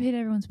anticipated,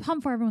 everyone's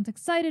pumped for, everyone's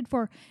excited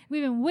for.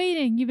 We've been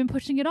waiting. You've been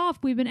pushing it off.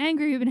 We've been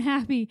angry. We've been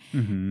happy.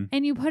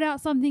 And you put out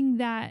something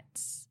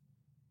that's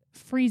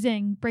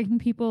freezing, breaking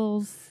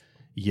people's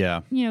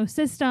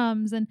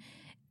systems, and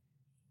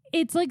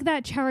it's like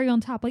that cherry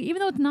on top. Like, even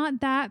though it's not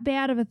that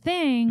bad of a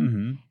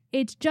thing,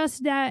 it's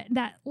just that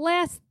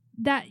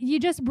you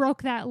just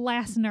broke that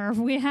last nerve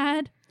we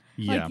had.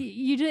 Yeah. Like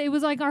it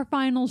was like our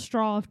final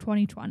straw of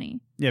 2020.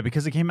 Yeah,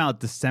 because it came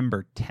out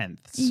December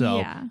 10th.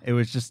 So it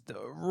was just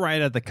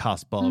right at the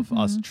cusp of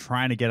us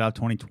trying to get out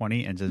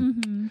 2020 and just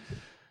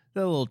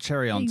the little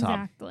cherry on top.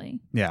 Exactly.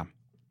 Yeah.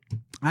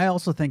 I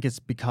also think it's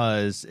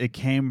because it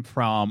came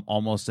from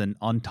almost an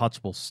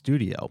untouchable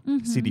studio,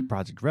 CD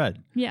Projekt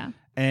Red. Yeah.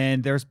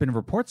 And there's been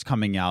reports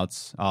coming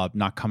out,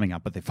 not coming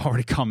out, but they've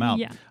already come out.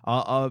 Yeah.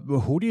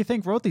 Who do you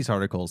think wrote these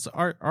articles?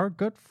 Our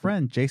good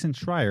friend, Jason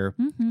Schreier,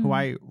 who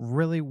I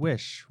really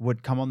wish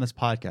would come on this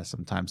podcast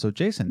sometime. So,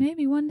 Jason.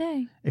 Maybe one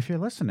day. If you're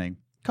listening,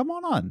 come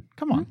on.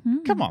 Come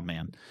on,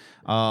 man.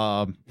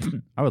 I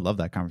would love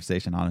that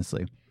conversation,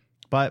 honestly.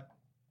 But,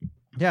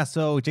 yeah,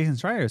 so Jason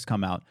Schreier has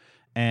come out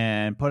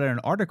and put out an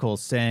article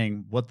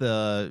saying what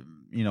the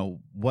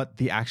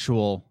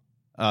actual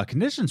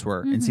conditions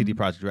were in CD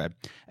Projekt Red.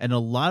 And a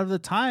lot of the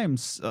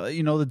times,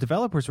 the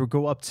developers would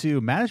go up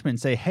to management and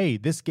say, hey,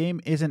 this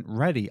game isn't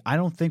ready. I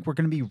don't think we're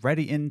going to be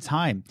ready in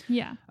time.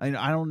 Yeah. I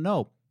don't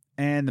know.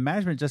 and the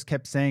management just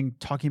kept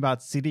talking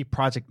about CD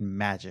Projekt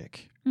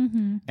Magic.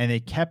 Mm-hmm. And they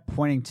kept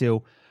pointing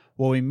to,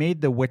 well, we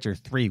made The Witcher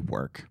 3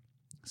 work,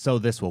 so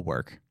this will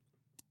work.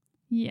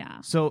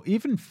 Yeah. So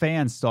even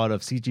fans thought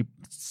of CD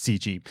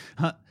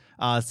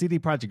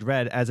Projekt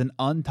Red as an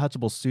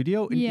untouchable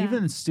studio, and Yeah.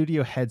 even the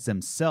studio heads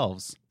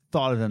themselves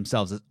thought of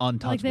themselves as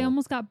untouchable. Like they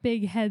almost got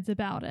big heads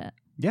about it.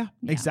 Yeah,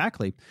 Yeah.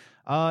 exactly.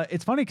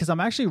 It's funny because I'm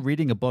actually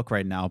reading a book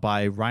right now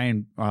by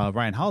Ryan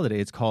Holiday.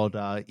 It's called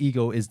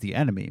Ego is the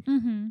Enemy.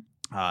 Mm-hmm.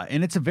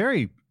 And it's a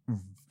very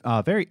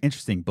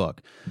interesting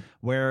book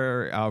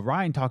where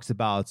Ryan talks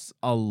about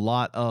a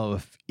lot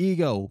of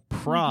ego,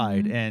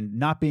 pride, Mhm. and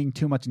not being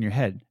too much in your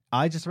head.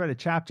 I just read a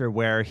chapter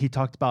where he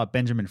talked about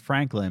Benjamin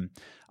Franklin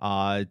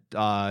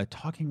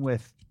talking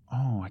with,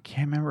 I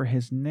can't remember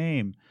his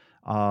name.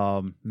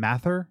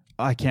 Mather?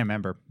 I can't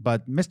remember,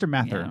 but Mr.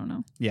 Mather. Yeah, I don't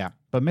know. Yeah,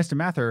 but Mr.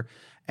 Mather,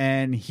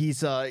 and he's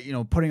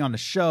putting on the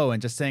show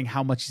and just saying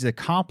how much he's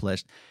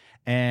accomplished.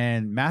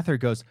 And Mather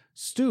goes,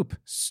 stoop,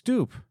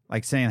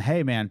 like saying,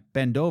 hey man,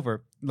 bend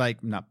over.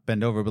 Like not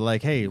bend over, but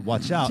like, hey,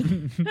 watch out.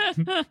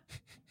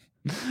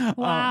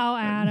 Wow,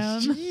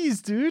 Adam.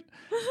 Jeez, dude.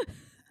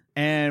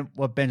 And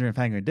what Benjamin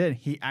Franklin did,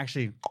 he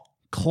actually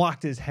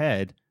clocked his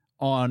head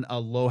on a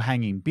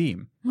low-hanging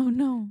beam. Oh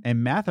no.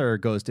 And Mather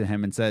goes to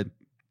him and said,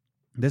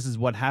 this is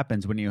what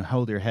happens when you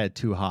hold your head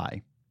too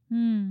high.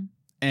 Hmm.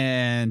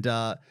 And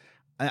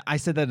I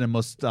said that in the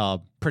most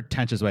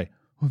pretentious way.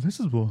 Well, this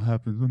is what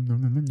happens.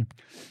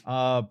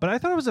 But I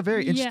thought it was a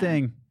very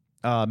interesting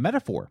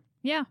metaphor.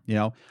 Yeah. You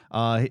know,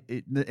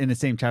 in the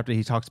same chapter,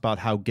 he talks about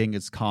how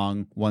Genghis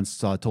Khan once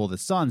told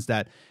his sons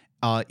that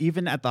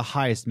even at the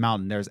highest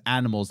mountain, there's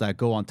animals that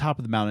go on top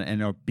of the mountain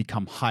and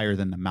become higher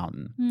than the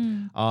mountain.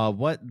 Hmm.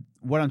 What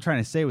I'm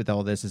trying to say with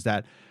all this is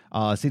that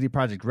CD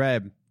Projekt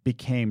Red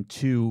became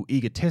too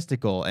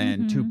egotistical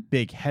and too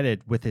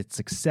big-headed with its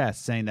success,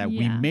 saying that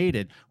we made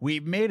it, we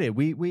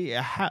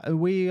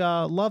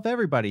love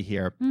everybody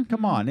here.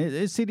 Come on,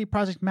 it's CD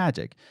Projekt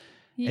Magic.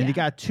 Yeah. And they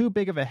got too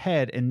big of a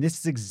head, and this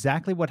is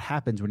exactly what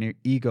happens when your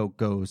ego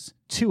goes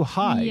too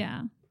high,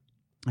 Yeah.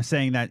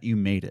 saying that you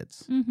made it,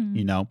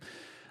 you know?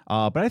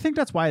 But I think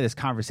that's why this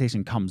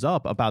conversation comes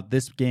up about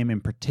this game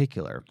in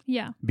particular.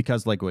 Yeah.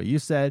 Because like what you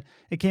said,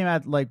 it came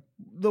out like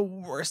the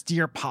worst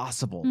year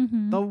possible.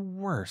 The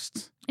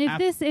worst.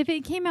 If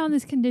it came out in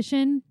this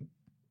condition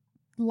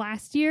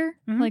last year,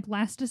 like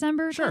last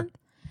December, Sure. 10th,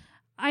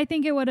 I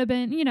think it would have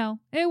been,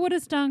 it would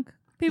have stunk.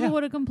 People Yeah.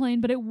 would have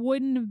complained, but it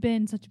wouldn't have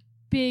been such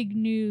big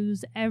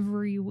news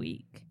every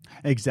week.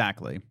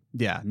 Exactly.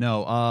 Yeah.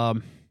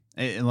 No.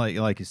 And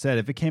like you said,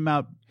 if it came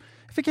out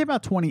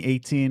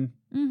 2018,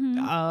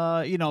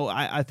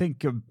 I think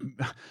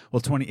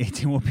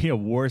 2018 will be a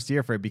worse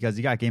year for it because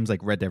you got games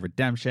like Red Dead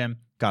Redemption,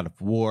 God of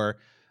War.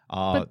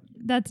 But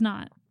that's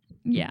not.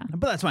 Yeah.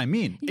 But that's what I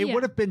mean. It Yeah.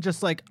 would have been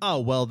just like, oh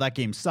well, that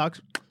game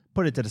sucks.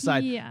 Put it to the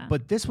side. Yeah.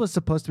 But this was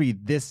supposed to be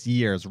this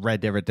year's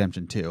Red Dead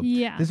Redemption 2.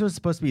 Yeah. This was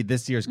supposed to be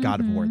this year's God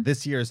of War,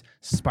 this year's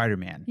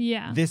Spider-Man,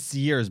 Yeah. this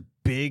year's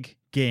big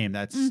game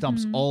that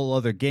stumps all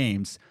other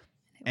games,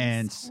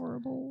 and It's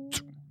horrible.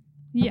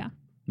 Yeah.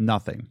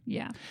 nothing.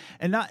 Yeah.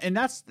 And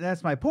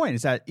that's my point,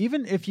 is that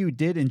even if you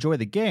did enjoy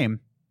the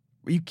game,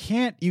 you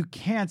can't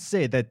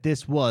say that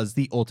this was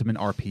the ultimate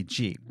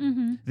RPG.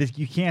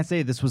 You can't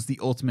say this was the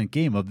ultimate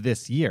game of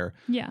this year,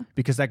 Yeah.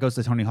 because that goes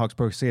to Tony Hawk's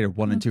Pro Skater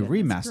 1 and 2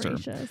 Goodness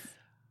remaster, gracious.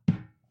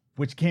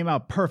 which came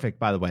out perfect,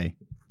 by the way,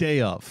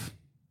 day of.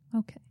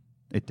 Okay.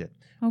 It did.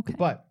 Okay.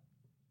 But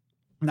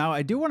now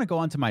I do want to go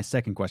on to my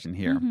second question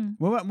here.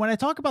 When I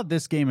talk about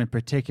this game in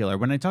particular,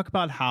 when I talk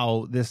about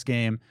how this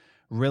game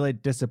really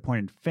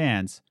disappointed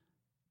fans,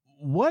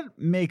 what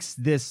makes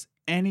this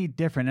any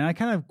different? And I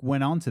kind of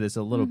went on to this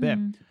a little bit.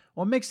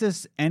 What makes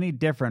this any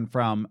different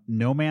from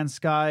No Man's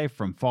Sky,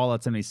 from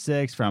Fallout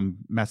 76, from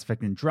Mass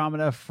Effect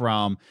Andromeda,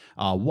 from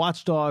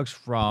Watch Dogs,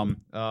 from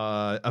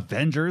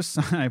Avengers?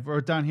 I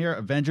wrote down here,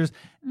 Avengers,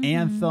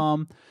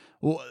 Anthem.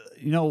 Well,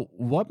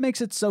 what makes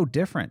it so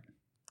different?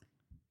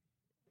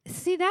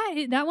 See,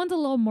 that one's a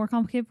little more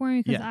complicated for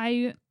me because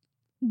I'm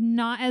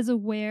not as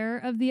aware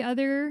of the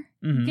other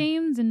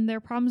games and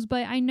their problems.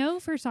 But I know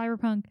for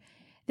Cyberpunk,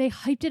 they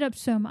hyped it up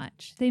so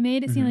much. They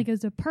made it seem like it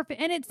was a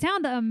perfect, and it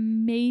sounded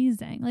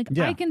amazing. Like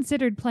I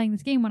considered playing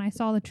this game when I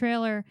saw the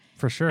trailer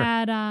For sure.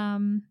 at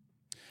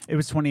It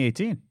was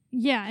 2018.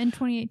 yeah, in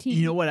 2018.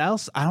 You know what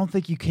else? I don't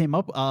think you came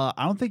up. I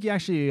don't think you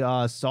actually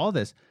saw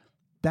this.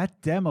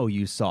 That demo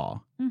you saw,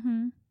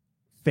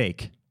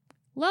 fake.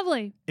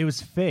 Lovely. It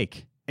was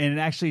fake, and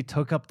it actually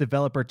took up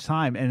developer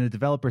time. And the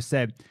developer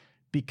said,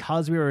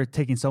 because we were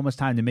taking so much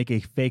time to make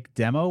a fake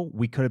demo,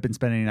 we could have been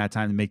spending that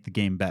time to make the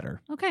game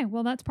better. Okay,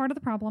 well that's part of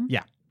the problem.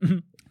 Yeah.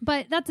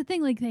 But that's the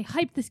thing, like they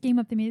hyped this game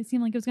up. They made it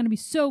seem like it was going to be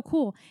so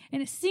cool.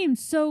 And it seemed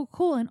so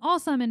cool and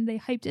awesome, and they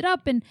hyped it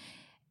up, and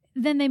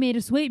then they made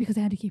us wait because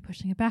they had to keep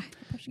pushing it back,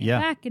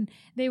 and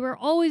they were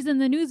always in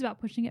the news about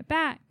pushing it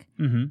back.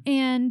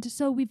 And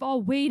so we've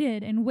all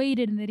waited, and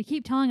they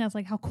keep telling us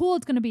like how cool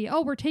it's going to be.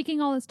 Oh, we're taking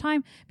all this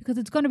time because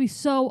it's going to be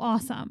so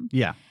awesome.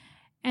 Yeah.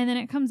 And then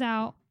it comes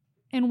out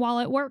And while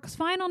it works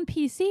fine on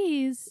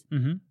PCs,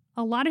 Mm-hmm.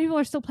 a lot of people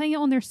are still playing it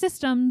on their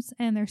systems,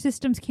 and their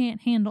systems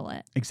can't handle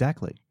it.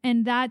 Exactly.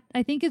 And that,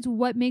 I think, is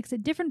what makes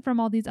it different from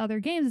all these other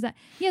games, is that,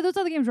 yeah, those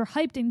other games were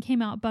hyped and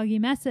came out buggy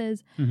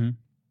messes, Mm-hmm.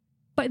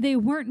 but they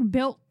weren't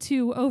built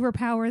to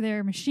overpower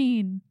their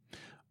machine.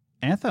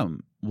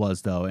 Anthem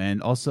was, though,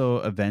 and also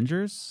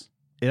Avengers.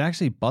 It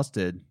actually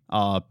busted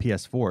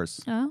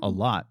PS4s a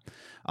lot.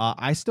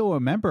 I still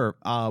remember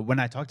when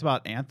I talked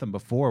about Anthem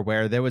before,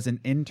 where there was an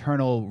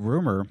internal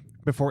rumor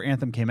before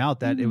Anthem came out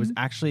that it was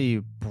actually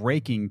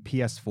breaking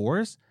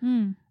PS4s,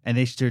 and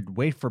they should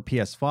wait for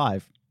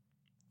PS5.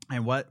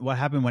 And what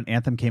happened when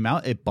Anthem came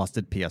out? It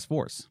busted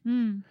PS4s.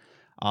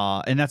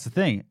 And that's the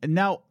thing.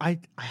 Now, I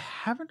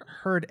haven't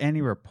heard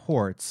any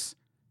reports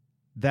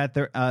that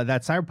that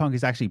Cyberpunk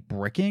is actually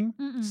bricking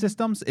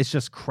systems. It's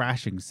just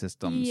crashing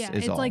systems. Yeah,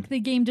 it's like the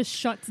game just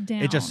shuts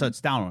down. It just shuts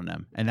down on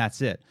them, and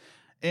that's it.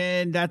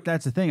 And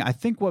that's the thing. I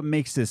think what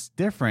makes this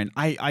different,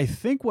 I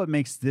think what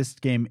makes this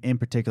game in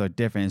particular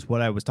different is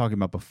what I was talking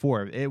about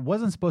before. It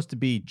wasn't supposed to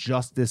be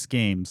just this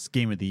game's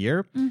game of the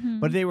year,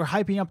 but they were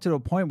hyping up to the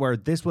point where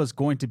this was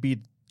going to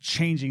be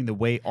changing the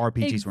way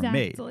RPGs were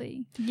made.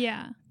 Exactly.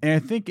 Yeah. And I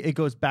think it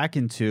goes back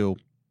into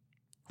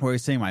where I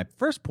was saying my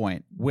first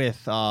point with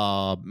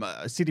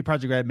CD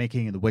Projekt Red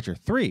making The Witcher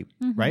 3,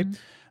 right?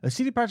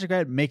 CD Projekt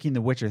Red making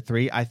The Witcher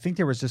 3, I think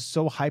they were just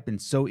so hype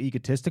and so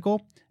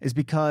egotistical is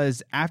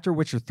because after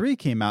Witcher 3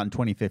 came out in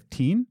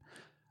 2015,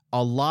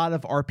 a lot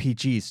of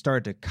RPGs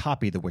started to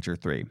copy The Witcher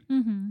 3.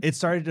 It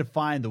started to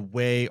define the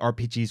way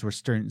RPGs were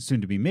soon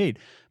to be made.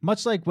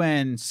 Much like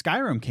when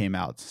Skyrim came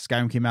out.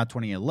 Skyrim came out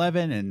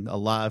 2011, and a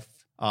lot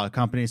of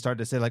companies started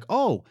to say like,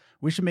 oh,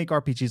 we should make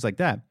RPGs like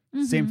that.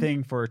 Same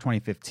thing for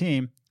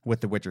 2015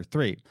 with The Witcher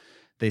 3.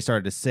 They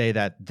started to say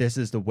that this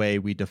is the way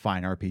we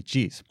define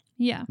RPGs.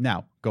 Yeah.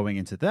 Now, going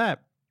into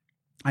that,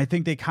 I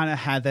think they kind of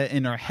had that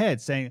in their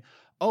head saying,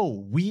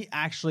 oh, we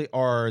actually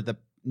are the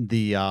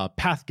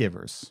path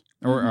givers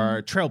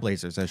or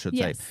trailblazers, I should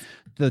say.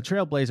 The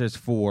trailblazers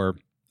for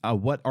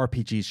what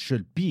RPGs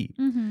should be.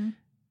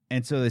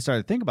 And so they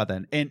started to think about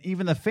that. And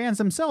even the fans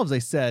themselves, they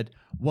said,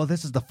 well,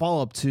 this is the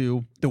follow-up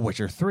to The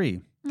Witcher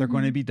 3. They're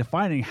going to be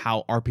defining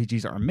how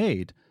RPGs are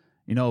made,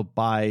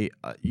 by,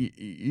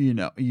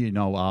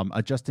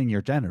 adjusting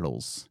your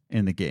genitals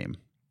in the game,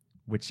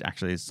 which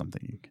actually is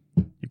something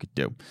you could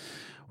do,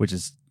 which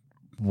is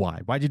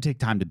why? Why'd you take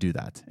time to do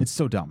that? It's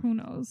so dumb. Who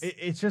knows?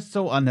 It's just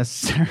so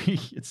unnecessary.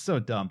 It's so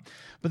dumb.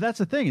 But that's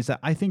the thing, is that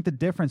I think the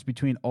difference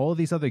between all of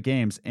these other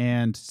games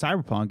and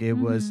Cyberpunk, it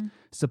was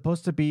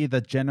supposed to be the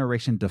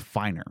generation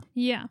definer.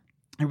 Yeah.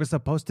 It was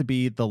supposed to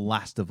be The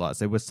Last of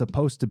Us. It was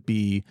supposed to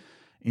be,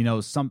 it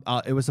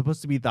was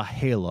supposed to be the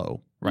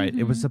Halo, right?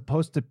 It was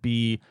supposed to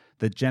be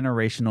the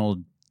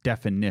generational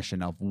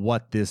definition of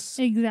what this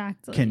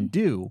can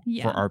do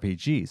for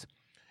RPGs.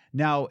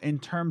 Now, in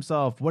terms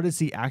of what is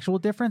the actual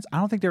difference, I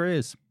don't think there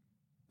is.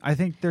 I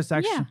think there's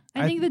actually... Yeah,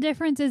 I think the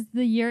difference is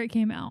the year it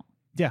came out.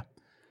 Yeah.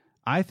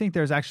 I think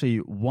there's actually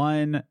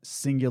one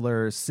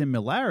singular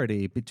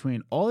similarity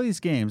between all these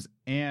games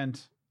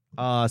and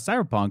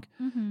Cyberpunk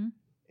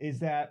is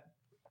that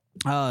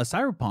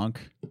Cyberpunk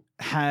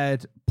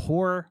had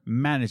poor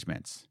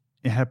management.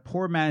 It had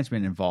poor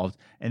management involved,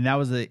 and that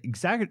was the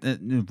exact...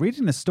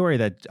 reading the story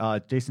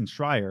that Jason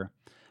Schreier...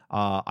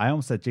 I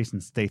almost said Jason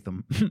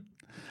Statham...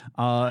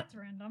 That's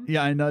random.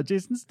 Yeah, I know,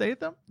 Jason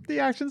Statham, the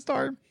action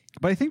star.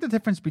 But I think the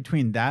difference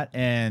between that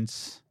and,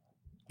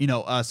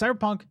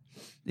 Cyberpunk,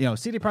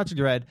 CD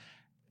Projekt Red,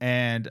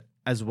 and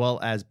as well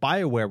as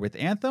BioWare with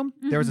Anthem,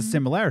 there was a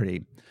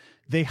similarity.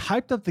 They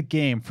hyped up the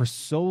game for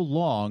so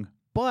long,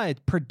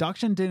 but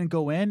production didn't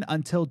go in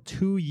until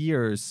 2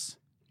 years,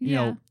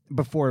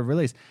 before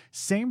release.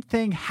 Same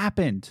thing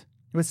happened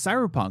with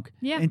Cyberpunk.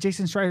 Yeah. In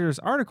Jason Schreier's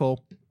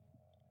article,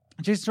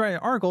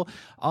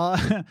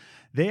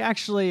 they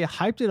actually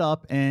hyped it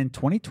up in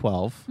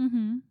 2012,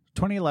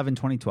 2011,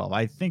 2012.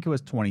 I think it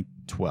was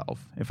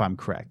 2012, if I'm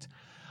correct.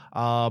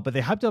 But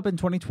they hyped it up in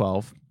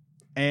 2012,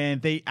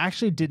 and they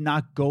actually did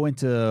not go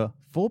into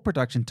full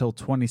production until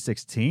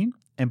 2016.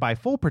 And by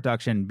full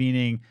production,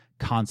 meaning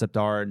concept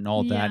art and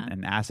all that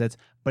and assets,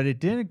 but it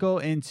didn't go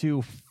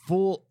into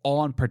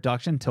full-on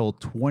production until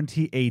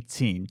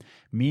 2018,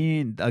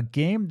 meaning a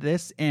game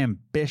this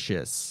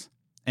ambitious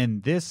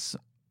and this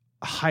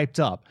hyped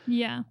up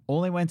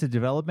only went to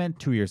development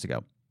 2 years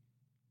ago.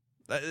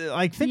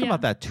 Think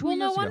about that. 2 years ago. Well,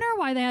 no wonder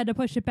why they had to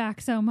push it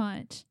back so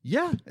much.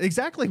 Yeah,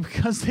 exactly,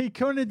 because they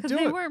couldn't do it. Because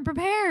they weren't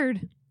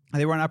prepared.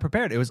 They were not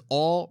prepared. It was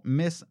all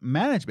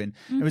mismanagement.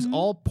 It was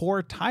all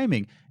poor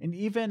timing. And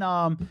even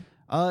the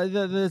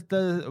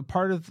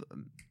part of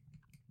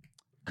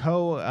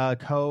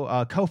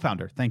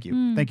co-founder. Thank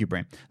you,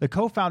 Brain. The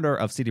co-founder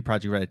of CD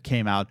Projekt Red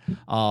came out.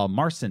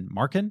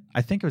 Markin.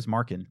 I think it was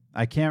Markin.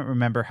 I can't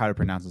remember how to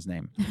pronounce his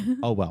name.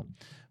 Oh well,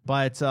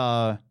 but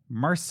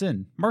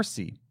Marcy.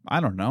 I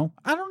don't know.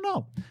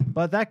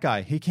 But that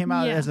guy, he came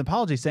out as an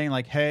apology, saying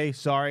like, "Hey,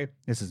 sorry,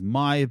 this is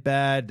my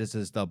bad. This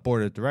is the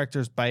board of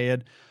directors'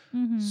 bad.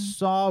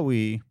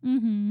 Sorry,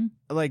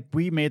 like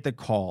we made the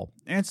call."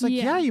 And it's like,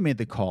 yeah, you made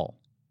the call.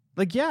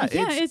 Like, yeah,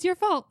 it's your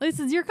fault. This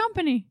is your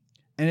company.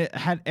 and it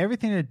had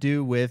everything to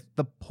do with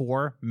the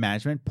poor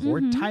management, poor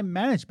time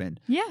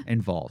management Yeah.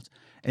 involved.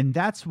 And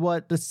that's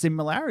what the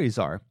similarities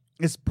are.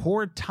 Is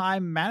poor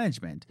time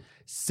management.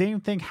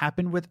 Same thing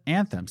happened with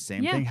Anthem.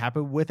 Same thing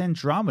happened with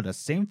Andromeda.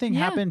 Same thing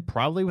happened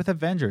probably with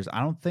Avengers. I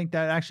don't think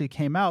that actually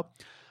came out.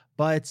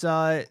 But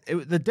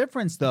the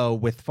difference, though,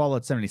 with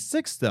Fallout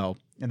 76, though,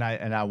 and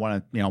I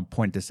want to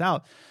point this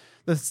out,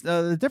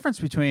 the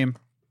difference between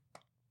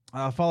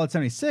Fallout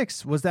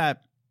 76 was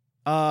that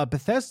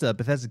Bethesda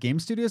Game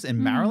Studios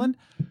in Maryland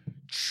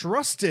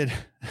trusted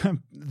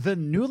the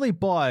newly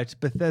bought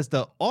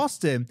Bethesda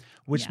Austin,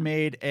 which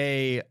made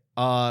another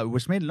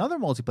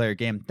multiplayer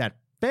game that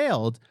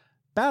failed,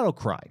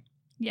 Battlecry.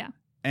 Yeah.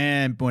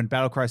 And when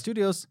Battlecry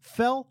Studios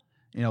fell,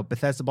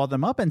 Bethesda bought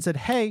them up and said,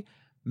 "Hey,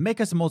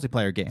 make us a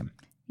multiplayer game."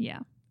 Yeah.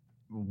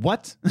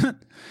 What?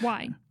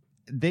 Why?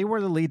 They were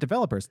the lead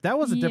developers. That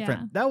was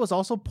that was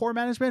also poor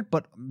management,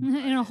 but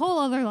In a whole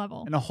other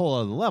level.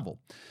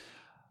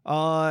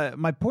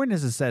 My point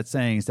is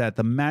that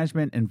the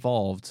management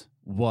involved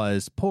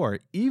was poor.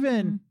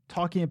 Even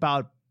talking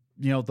about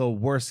the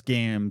worst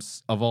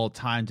games of all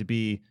time to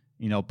be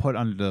put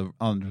under the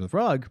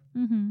rug.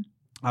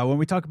 When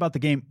we talk about the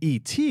game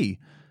E.T.,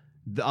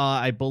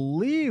 I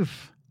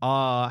believe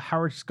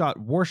Howard Scott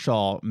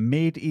Warshaw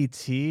made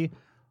E.T.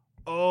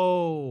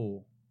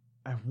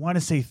 I want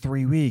to say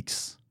 3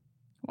 weeks.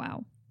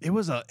 Wow. It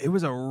was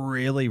a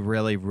really,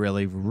 really,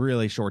 really,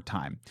 really short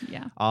time.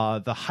 Yeah.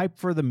 The hype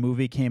for the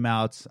movie came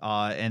out,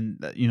 and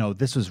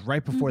this was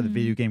right before the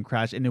video game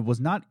crash, and it was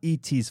not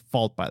E.T.'s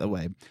fault, by the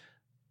way.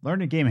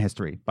 Learn in game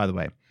history, by the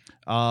way.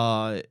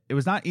 It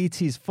was not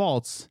E.T.'s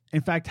fault.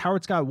 In fact,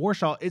 Howard Scott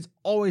Warshaw is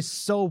always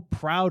so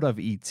proud of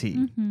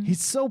E.T.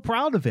 He's so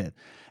proud of it,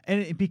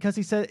 and because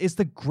he said it's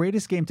the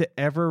greatest game to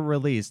ever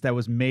release that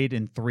was made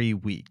in 3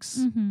 weeks.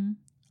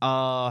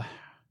 Was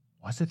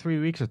it 3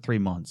 weeks or 3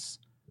 months?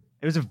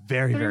 It was a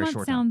very, very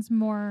short time. Sounds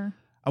more.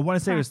 I want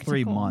to say it was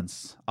 3 practical.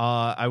 months.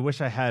 I wish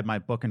I had my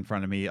book in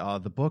front of me.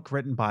 The book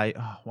written by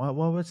what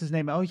was his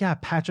name? Oh yeah,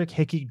 Patrick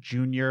Hickey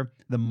Jr.,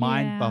 the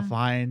mind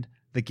behind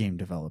the game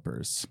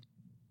developers.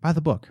 Buy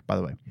the book, by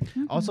the way.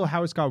 Also,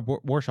 Howard Scott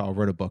Warshaw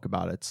wrote a book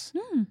about it.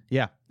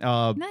 Yeah.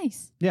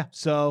 Nice. Yeah.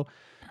 So,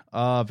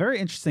 very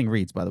interesting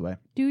reads, by the way.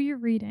 Do your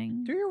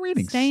reading. Do your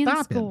reading. Stay Stop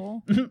in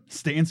school. it.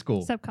 Stay in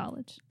school. Except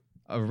college.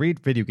 Read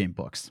video game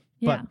books.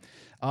 Yeah.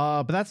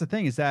 But that's the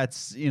thing is that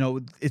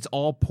it's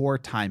all poor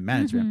time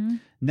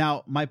management.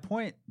 Now, my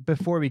point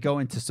before we go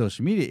into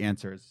social media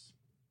answers,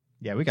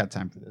 we got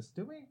time for this,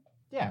 do we?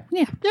 Yeah.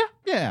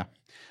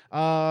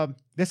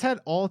 This had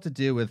all to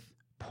do with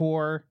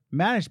poor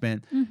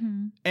management,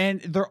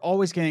 and they're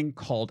always getting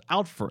called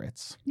out for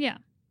it. Yeah.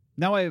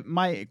 Now,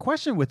 my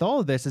question with all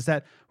of this is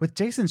that with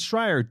Jason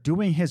Schreier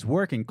doing his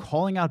work and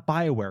calling out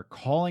BioWare,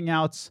 calling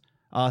out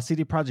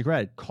CD Projekt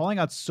Red, calling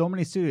out so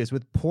many studios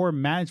with poor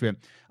management,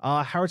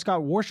 Howard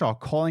Scott Warshaw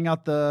calling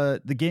out the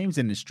games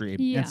industry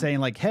and saying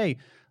like, "Hey,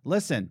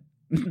 listen,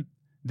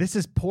 this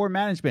is poor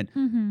management."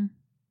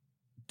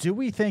 Do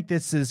we think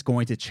this is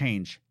going to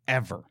change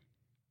ever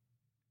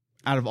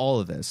out of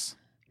all of this?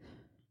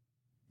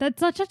 That's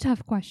such a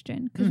tough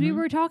question because we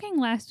were talking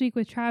last week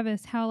with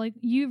Travis how like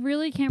you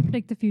really can't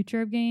predict the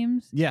future of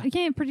games. Yeah. You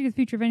can't predict the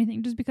future of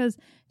anything just because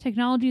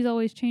technology is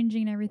always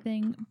changing and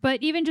everything.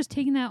 But even just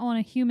taking that on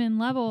a human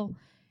level,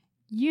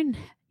 you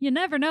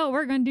never know what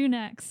we're going to do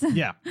next.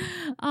 Yeah.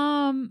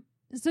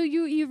 So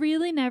you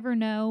really never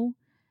know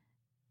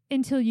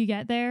until you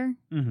get there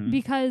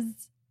because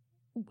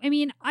I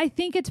mean, I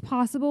think it's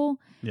possible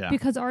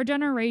because our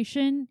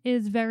generation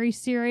is very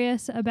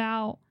serious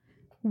about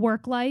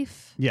work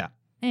life. Yeah.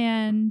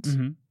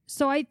 And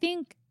so I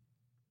think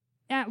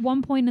at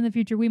one point in the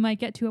future, we might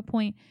get to a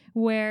point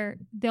where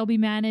they'll be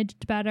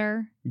managed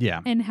better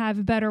and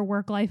have better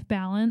work-life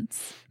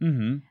balance.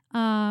 So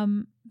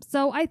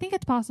I think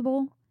it's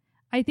possible.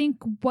 I think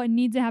what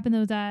needs to happen,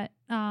 though, is that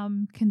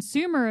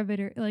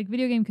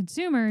video game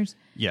consumers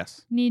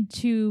need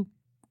to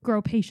grow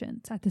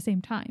patience at the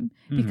same time.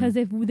 Because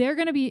if they're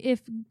going to be,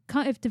 if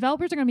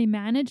developers are going to be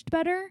managed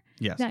better,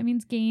 that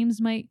means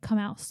games might come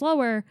out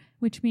slower,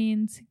 which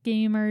means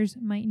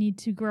gamers might need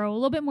to grow a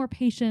little bit more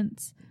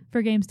patience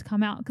for games to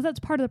come out. Because that's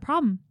part of the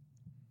problem,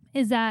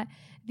 is that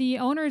the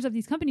owners of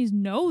these companies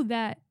know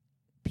that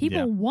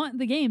people want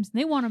the games and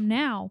they want them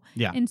now.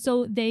 And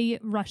so they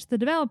rush the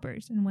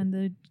developers. And when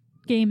the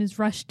game is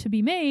rushed to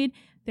be made,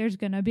 there's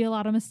going to be a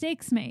lot of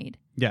mistakes made.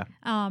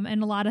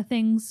 And a lot of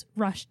things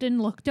rushed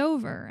and looked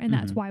over. And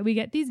that's why we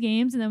get these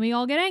games and then we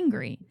all get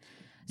angry.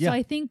 So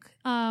I think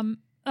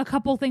a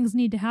couple things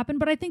need to happen,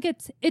 but I think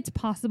it's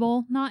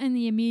possible, not in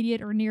the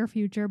immediate or near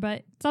future,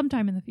 but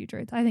sometime in the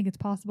future. I think it's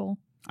possible.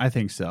 I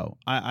think so.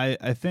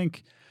 I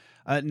think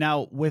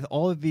now with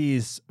all of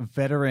these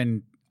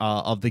veterans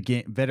of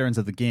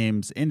the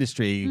games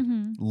industry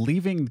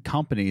leaving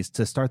companies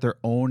to start their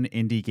own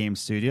indie game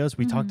studios.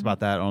 We talked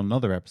about that on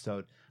another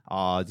episode.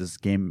 Does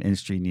game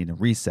industry need a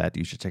reset?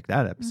 You should check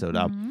that episode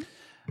out.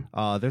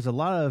 There's a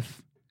lot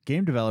of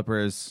game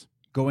developers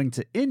going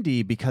to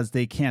indie because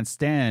they can't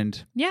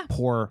stand Yeah.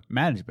 poor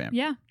management.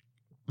 Yeah.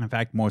 In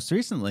fact, most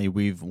recently,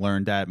 we've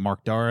learned that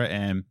Mark Dara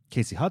and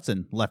Casey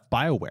Hudson left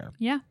BioWare.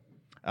 Yeah.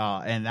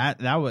 And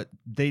that was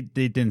they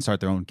didn't start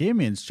their own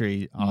gaming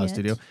industry Yet.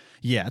 studio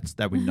yet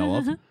that we know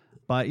of.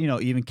 But,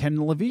 even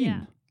Ken Levine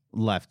Yeah.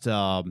 left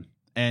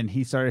and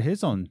he started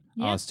his own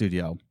Yeah.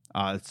 studio.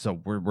 So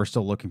we're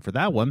still looking for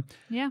that one.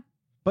 Yeah.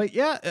 But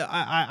yeah,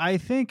 I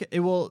think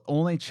it will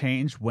only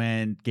change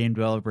when game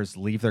developers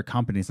leave their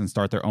companies and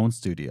start their own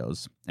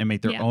studios and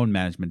make their Yeah. own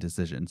management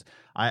decisions.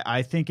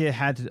 I think it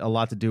had a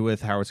lot to do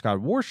with Howard Scott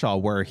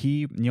Warshaw, where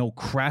he,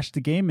 crashed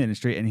the game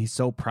industry, and he's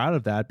so proud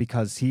of that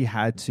because he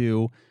had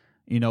to,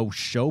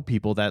 show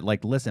people that,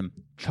 like, listen,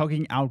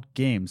 chugging out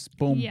games,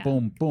 boom, Yeah.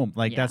 boom, boom.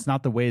 Like, Yeah. that's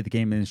not the way the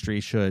game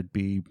industry should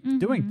be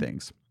doing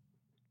things.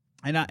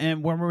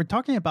 And when we're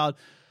talking about,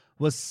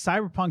 was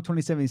Cyberpunk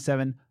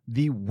 2077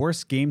 the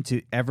worst game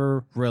to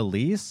ever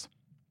release?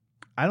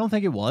 I don't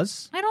think it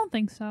was. I don't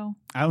think so.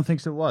 I don't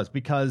think so it was,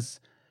 because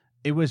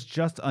it was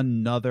just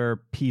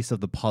another piece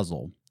of the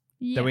puzzle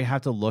Yeah. that we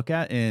have to look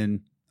at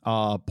in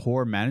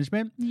poor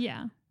management,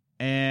 Yeah.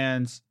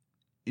 and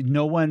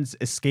no one's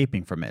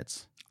escaping from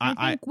it.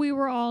 I think we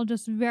were all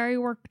just very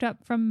worked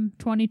up from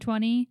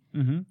 2020,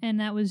 Mhm. and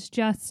that was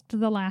just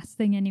the last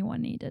thing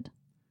anyone needed.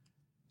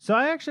 So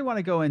I actually want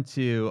to go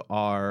into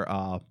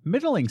our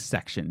middling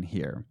section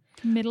here.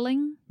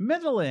 Middling?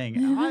 Middling.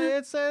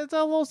 It's a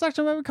little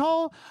section that we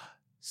call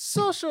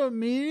social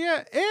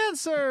media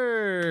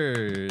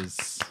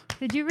answers.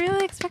 Did you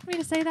really expect me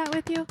to say that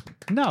with you?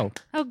 No.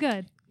 Oh,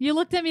 good. You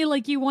looked at me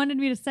like you wanted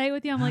me to say it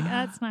with you. I'm like,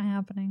 that's not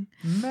happening.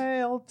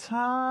 Mail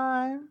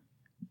time.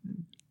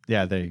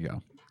 Yeah, there you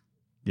go.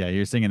 Yeah,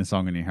 you're singing a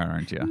song in your heart,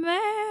 aren't you?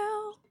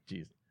 Mail.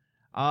 Jeez.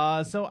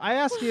 So I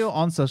ask you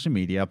on social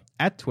media,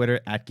 at Twitter,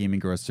 at Gaming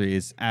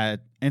Groceries,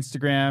 at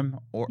Instagram,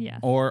 or Yes.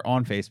 or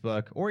on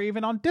Facebook, or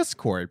even on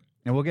Discord.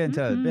 And we'll get into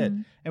that in a bit.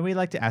 And we'd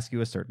like to ask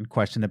you a certain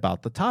question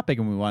about the topic,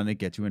 and we want to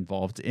get you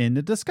involved in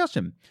the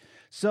discussion.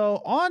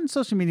 So on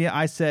social media,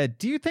 I said,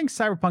 do you think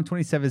Cyberpunk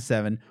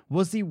 2077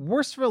 was the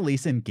worst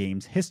release in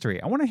games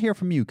history? I want to hear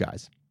from you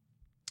guys.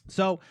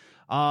 So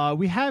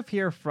we have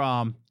here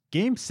from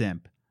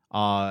GameSimp,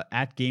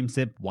 at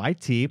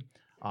GameSimpYT.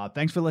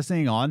 Thanks for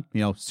listening on.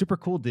 Super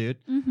cool dude.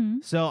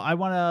 So I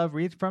want to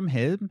read from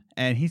him.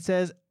 And he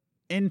says,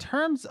 in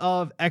terms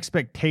of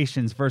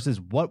expectations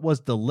versus what was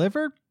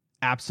delivered,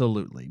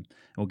 absolutely.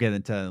 We'll get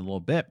into it in a little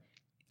bit.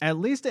 At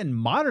least in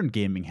modern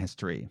gaming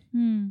history.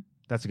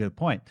 That's a good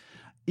point.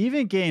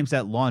 Even games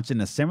that launched in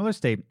a similar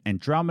state,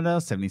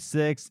 Andromeda,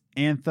 76,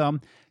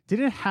 Anthem,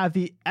 didn't have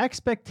the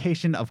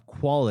expectation of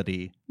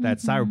quality that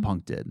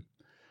Cyberpunk did.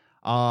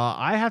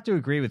 I have to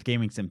agree with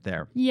Gaming Sim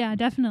there. Yeah,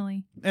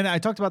 definitely. And I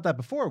talked about that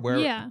before, where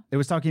Yeah. it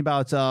was talking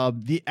about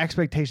the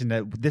expectation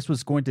that this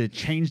was going to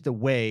change the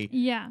way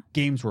Yeah.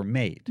 games were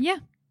made. Yeah.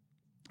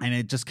 And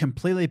it just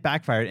completely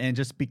backfired and it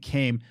just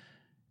became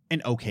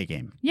an okay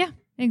game. Yeah.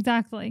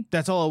 Exactly.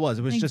 That's all it was.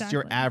 It was just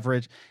your Exactly.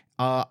 average.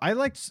 I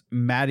liked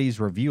Maddie's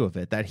review of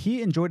it, that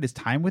he enjoyed his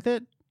time with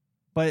it,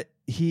 but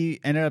he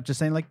ended up just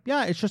saying, like,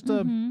 yeah, it's just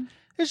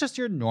it's just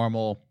your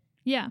normal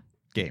Yeah.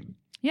 game.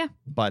 Yeah.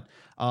 But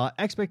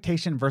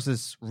expectation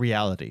versus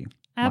reality.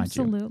 mind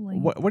you. Absolutely.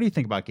 What do you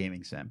think about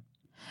Gaming Sim?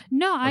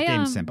 No, Or I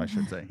Game Simp, I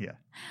should say. Yeah.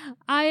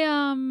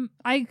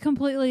 I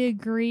completely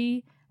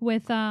agree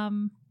with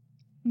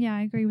yeah,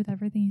 I agree with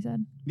everything he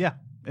said. Yeah.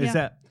 Is Yeah.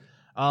 that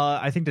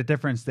I think the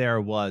difference there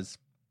was,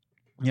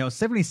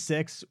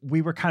 76,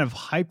 we were kind of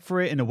hyped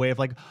for it in a way of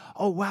like,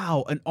 oh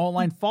wow, an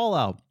online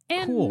Fallout.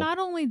 And cool. not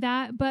only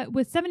that, but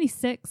with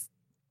 76,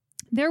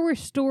 there were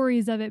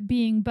stories of it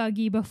being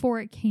buggy before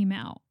it came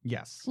out.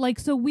 Yes. Like,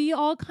 so we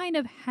all kind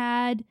of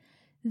had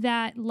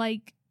that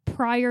like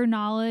prior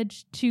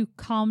knowledge to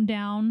calm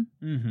down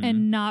Mhm.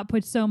 and not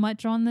put so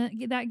much on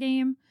that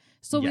game.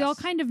 So we all Yes.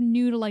 kind of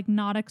knew to like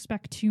not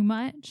expect too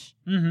much.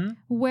 Mhm.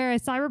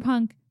 Whereas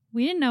Cyberpunk,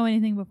 we didn't know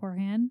anything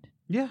beforehand.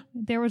 Yeah.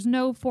 There was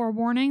no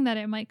forewarning that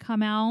it might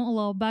come out a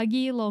little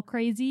buggy, a little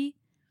crazy.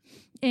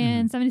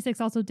 And 76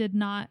 also did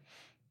not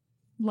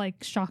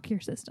like shock your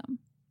system.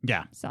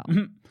 Yeah. So,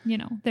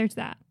 there's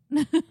that.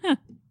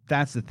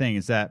 That's the thing,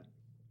 is that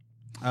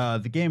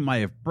the game might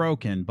have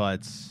broken,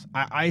 but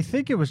I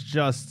think it was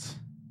just,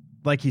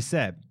 like he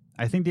said,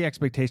 I think the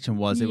expectation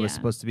was it was Yeah.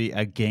 supposed to be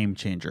a game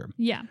changer.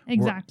 Yeah,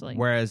 exactly.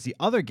 Whereas the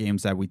other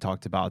games that we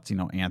talked about,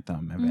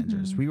 Anthem,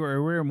 Avengers, we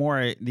were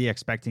more the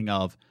expecting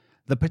of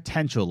the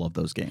potential of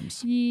those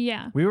games.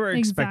 Yeah. We were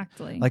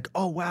exactly. like,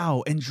 oh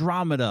wow,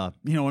 Andromeda,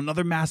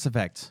 another Mass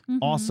Effect,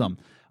 awesome.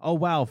 Oh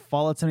wow,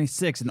 Fallout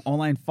 76, an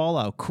online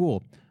Fallout,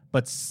 cool.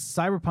 But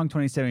Cyberpunk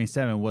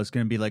 2077 was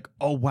going to be like,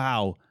 oh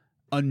wow,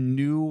 a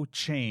new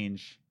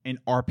change in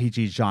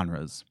RPG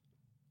genres.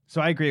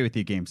 So I agree with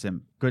you,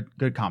 GameSim.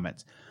 Good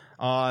comments.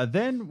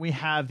 Then we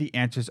have the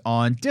answers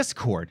on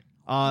Discord.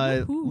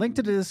 Woohoo. Link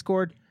to the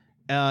Discord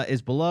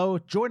is below.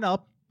 Join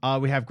up.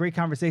 We have great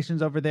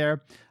conversations over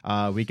there.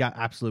 We got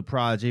Absolute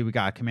Prodigy. We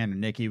got Commander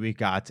Nikki. We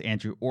got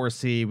Andrew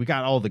Orsi. We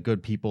got all the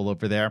good people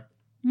over there.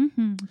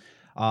 Mm-hmm.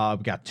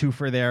 We got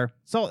Twofer there.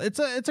 So it's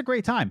a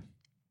great time.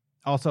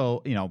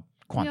 Also, you know, We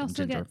Quantum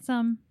also Ginger. get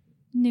some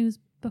news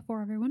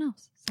before everyone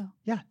else. So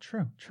Yeah,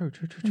 true.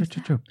 There's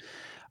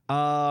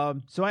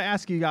that. So I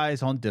ask you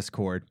guys on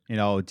Discord, you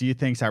know, do you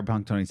think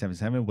Cyberpunk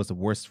 2077 was the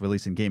worst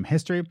release in game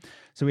history?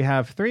 So we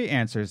have 3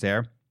 answers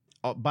there.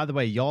 Oh, by the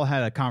way, y'all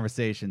had a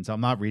conversation, so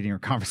I'm not reading your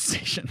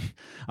conversation.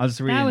 I'm just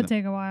reading. that would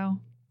take a while.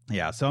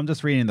 Yeah, so I'm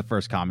just reading the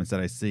first comments that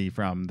I see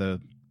from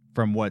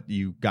what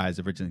you guys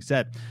originally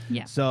said.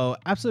 Yeah. So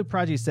Absolute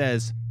Prodigy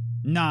says,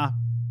 nah,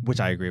 which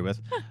I agree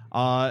with.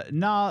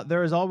 Nah,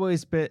 there'll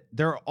always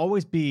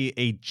be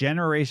a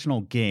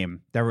generational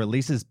game that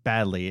releases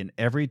badly and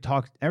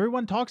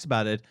everyone talks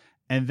about it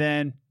and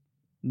then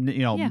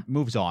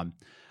moves on.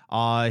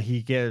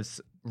 He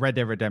gives Red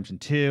Dead Redemption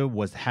 2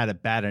 had a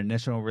bad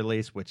initial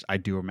release, which I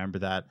do remember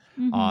that.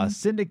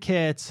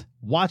 Syndicate,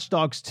 Watch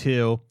Dogs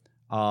 2.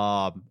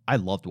 I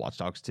loved Watch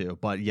Dogs 2,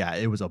 but yeah,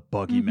 it was a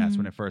buggy mess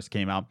when it first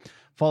came out.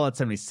 Fallout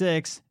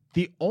 76.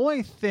 The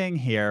only thing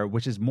here,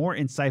 which is more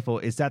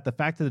insightful, is that the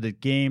fact that the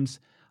game's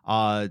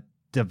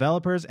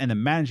developers and the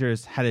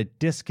managers had a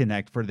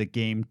disconnect for the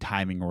game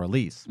timing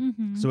release.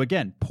 So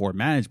again, poor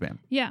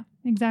management. Yeah,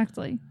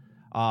 exactly.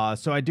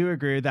 So I do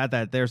agree with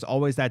that there's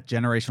always that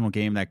generational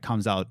game that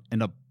comes out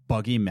in a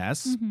buggy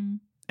mess,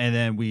 and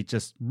then we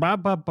just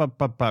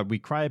we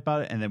cry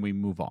about it, and then we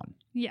move on.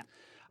 Yeah.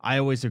 I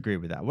always agree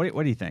with that. What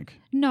do you think?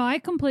 No, I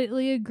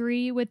completely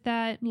agree with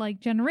that, like,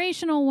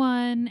 generational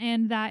one,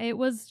 and that it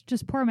was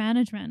just poor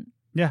management.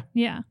 Yeah.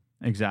 Yeah.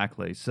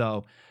 Exactly.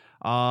 So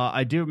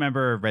I do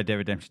remember Red Dead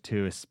Redemption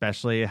 2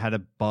 especially. It had a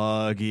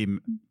buggy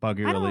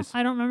release.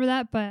 I don't remember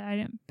that, but I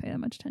didn't pay that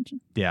much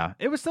attention. Yeah.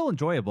 It was still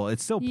enjoyable.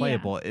 It's still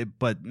playable,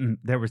 but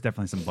there was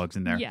definitely some bugs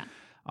in there. Yeah.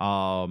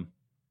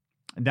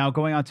 Now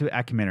going on to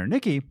Acumen or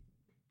Nikki.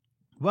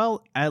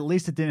 Well, at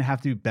least it didn't have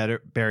to be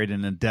buried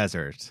in a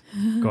desert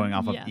going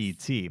off of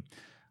E.T.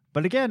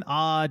 But again,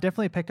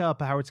 definitely pick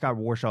up Howard Scott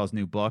Warshaw's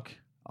new book.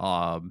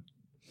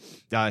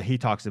 He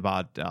talks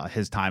about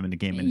his time in the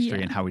game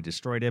industry and how he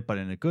destroyed it, but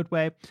in a good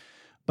way.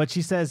 But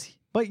she says,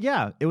 but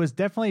yeah, it was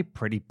definitely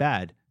pretty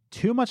bad.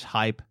 Too much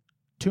hype,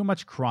 too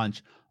much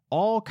crunch,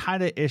 all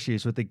kind of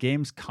issues with the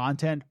game's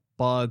content,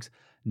 bugs,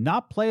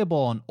 not playable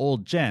on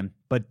old gen,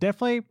 but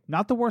definitely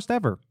not the worst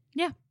ever.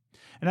 Yeah.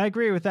 And I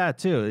agree with that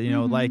too. You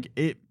know, like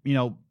it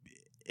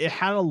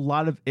had a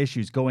lot of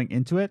issues going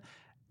into it.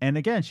 And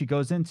again, she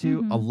goes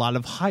into a lot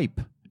of hype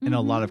and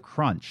a lot of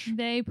crunch.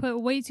 They put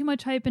way too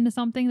much hype into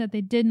something that they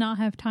did not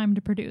have time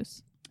to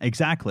produce.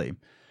 Exactly.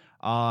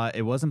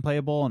 It wasn't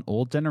playable on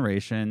old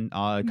generation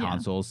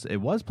consoles. It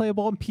was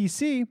playable on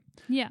PC.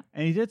 Yeah.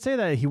 And he did say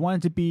that he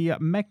wanted to be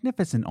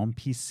magnificent on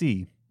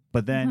PC.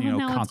 But then,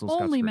 now consoles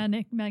it's only got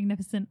screwed.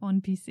 magnificent on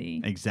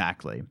PC.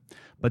 Exactly.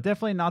 But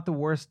definitely not the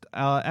worst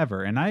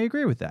ever. And I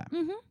agree with that.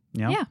 You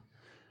know? Yeah.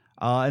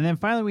 And then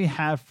finally we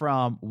have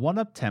from One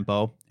Up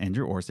Tempo,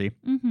 Andrew Orsi,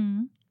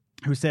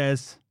 who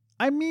says,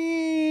 no,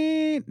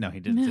 he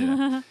didn't say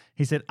that.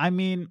 He said,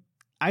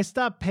 I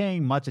stopped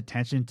paying much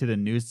attention to the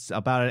news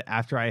about it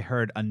after I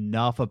heard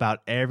enough about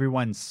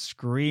everyone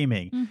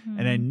screaming,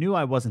 and I knew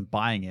I wasn't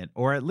buying it,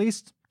 or at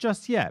least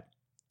just yet.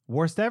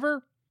 Worst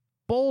ever?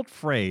 Bold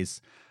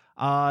phrase.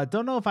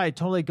 Don't know if I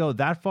totally go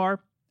that far.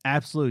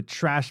 Absolute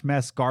trash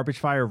mess garbage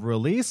fire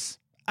release.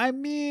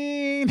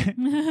 They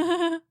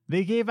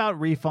gave out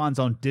refunds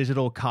on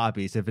digital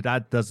copies if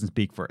that doesn't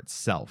speak for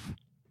itself.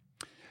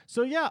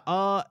 So yeah,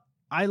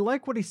 I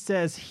like what he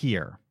says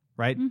here,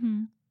 right?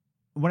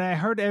 When I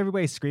heard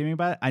everybody screaming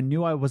about it, I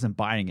knew I wasn't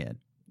buying it.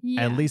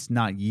 Yeah. At least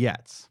not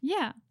yet.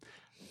 Yeah.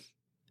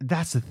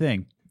 That's the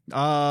thing.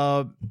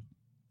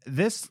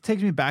 This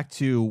takes me back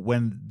to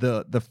when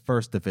the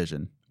first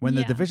Division. When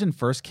the Division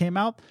first came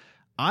out,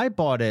 I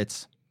bought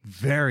it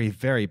very,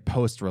 very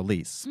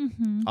post-release.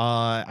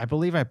 I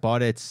believe I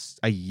bought it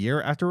a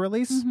year after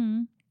release,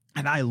 and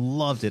I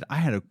loved it. I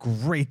had a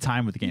great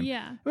time with the game.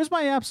 Yeah. It was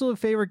my absolute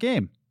favorite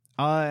game.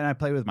 And I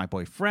played with my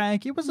boy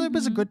Frank. It was a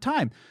good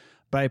time.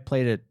 But I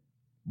played it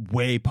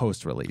way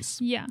post-release.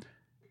 Yeah.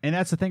 And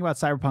that's the thing about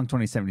Cyberpunk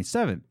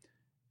 2077.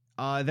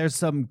 There's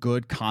some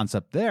good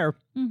concept there.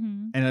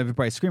 And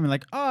everybody's screaming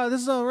like, oh,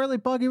 this is a really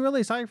buggy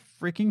release. I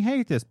freaking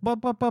hate this.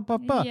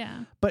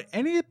 Yeah. But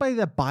anybody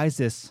that buys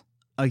this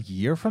a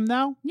year from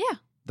now,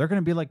 they're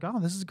going to be like, oh,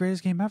 this is the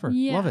greatest game ever.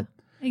 Yeah. Love it.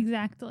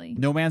 Exactly.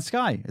 No Man's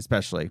Sky,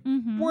 especially.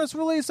 Worst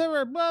release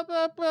ever.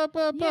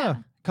 Yeah.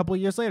 A couple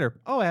of years later,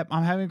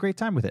 I'm having a great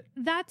time with it.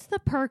 That's the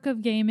perk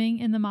of gaming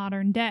in the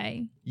modern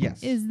day.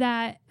 Yes. Is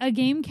that a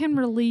game can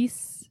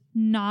release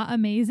not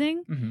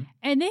amazing,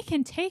 and they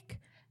can take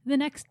the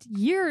next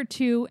year or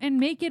two and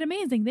make it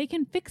amazing. They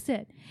can fix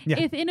it. Yeah.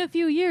 If in a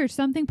few years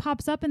something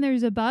pops up and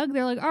there's a bug,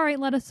 they're like, all right,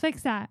 let us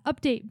fix that.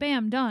 Update,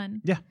 bam,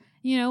 done. Yeah.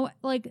 You know,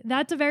 like,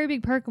 that's a very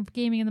big perk of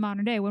gaming in the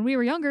modern day. When we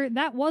were younger,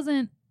 that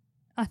wasn't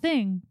a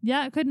thing.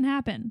 Yeah, it couldn't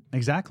happen.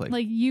 Exactly.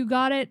 Like, you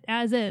got it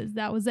as is.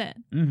 That was it.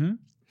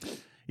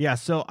 Yeah,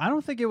 so I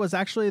don't think it was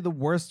actually the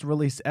worst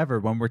release ever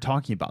when we're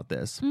talking about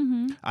this.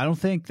 I don't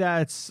think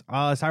that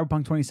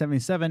Cyberpunk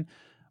 2077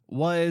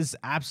 was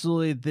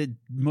absolutely the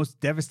most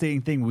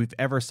devastating thing we've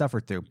ever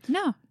suffered through.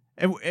 No.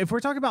 If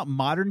we're talking about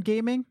modern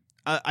gaming,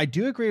 I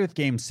do agree with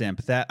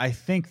GameSimp that I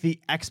think the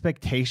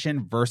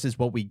expectation versus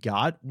what we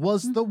got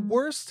was the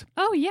worst.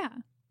 Oh, yeah.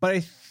 But I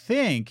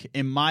think,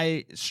 in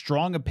my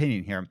strong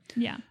opinion here,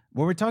 Yeah.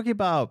 when we're talking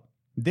about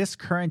this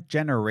current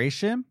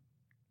generation,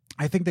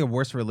 I think the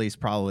worst release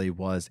probably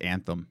was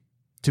Anthem,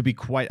 to be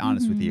quite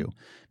honest with you.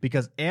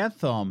 Because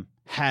Anthem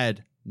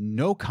had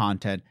no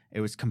content.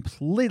 It was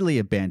completely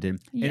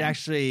abandoned. It Yeah.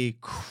 actually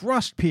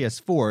crushed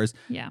PS4s.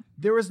 Yeah.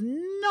 There was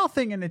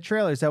nothing in the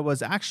trailers that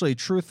was actually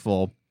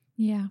truthful.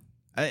 Yeah.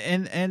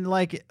 And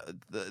like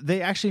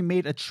they actually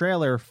made a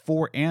trailer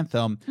for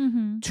Anthem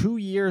 2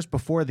 years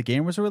before the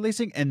game was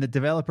releasing, and the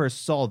developers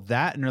saw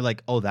that and they're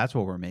like, "Oh, that's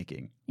what we're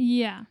making."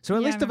 Yeah. So at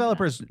Yeah, I least remember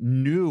developers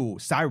knew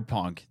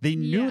Cyberpunk. They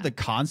knew Yeah. the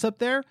concept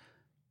there.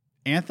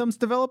 Anthem's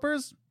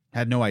developers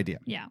had no idea.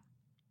 that.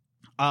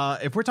 Yeah.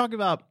 If we're talking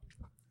about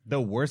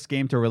the worst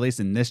game to release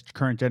in this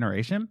current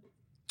generation,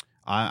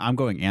 I'm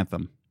going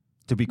Anthem,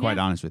 to be quite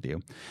Yeah. honest with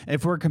you.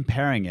 If we're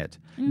comparing it.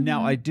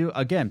 Now, I do,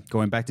 again,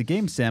 going back to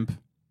GameSimp,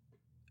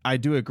 I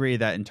do agree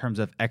that in terms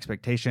of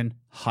expectation,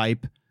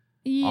 hype,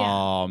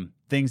 Yeah.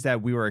 things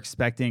that we were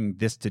expecting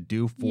this to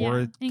do for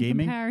in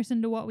gaming,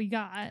 comparison to what we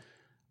got.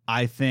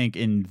 I think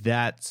in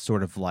that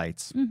sort of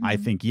light, I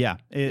think,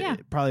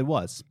 it probably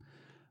was.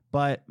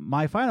 But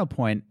my final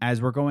point,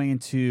 as we're going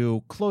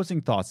into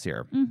closing thoughts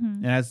here,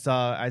 and as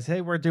I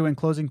say, we're doing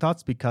closing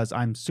thoughts because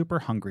I'm super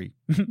hungry,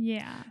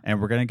 Yeah.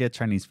 and we're gonna get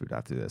Chinese food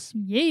after this.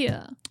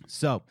 Yeah.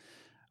 So,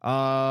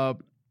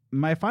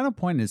 my final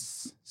point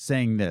is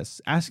saying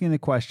this, asking the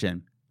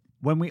question: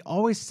 when we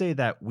always say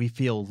that we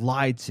feel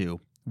lied to,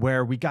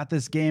 where we got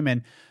this game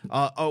and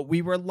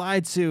we were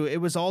lied to, it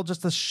was all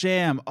just a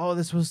sham. Oh,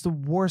 this was the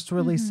worst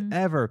release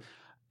ever.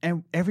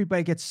 And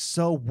everybody gets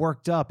so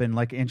worked up. And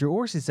like Andrew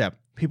Orsi said,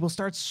 people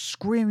start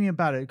screaming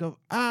about it. Go,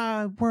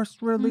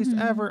 worst release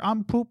ever.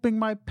 I'm pooping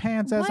my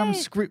pants as I'm What?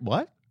 screaming.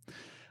 What?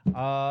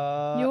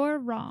 You're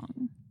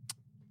wrong.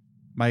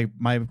 My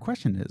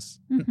question is,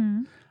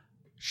 Mm-hmm.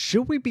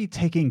 should we be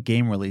taking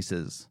game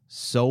releases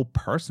so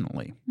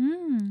personally?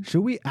 Mm.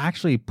 Should we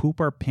actually poop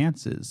our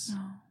pantses Oh,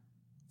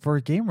 for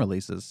game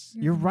releases?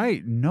 You're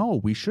right. No,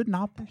 we should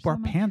not poop there's so our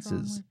much wrong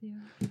pantses. with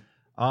you.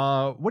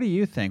 What do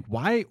you think?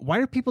 Why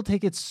do people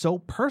take it so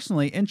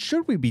personally, and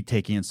should we be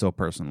taking it so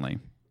personally?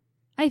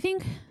 I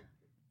think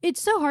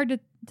it's so hard to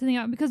think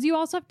about because you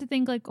also have to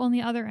think like on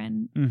the other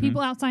end,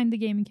 people outside the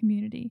gaming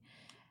community.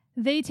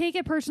 They take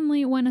it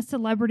personally when a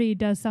celebrity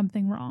does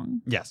something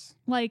wrong. Yes.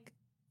 Like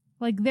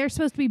they're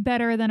supposed to be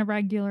better than a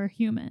regular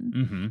human.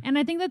 Mm-hmm. And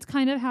I think that's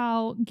kind of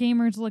how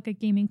gamers look at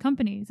gaming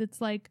companies. It's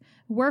like,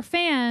 we're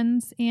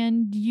fans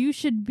and you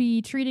should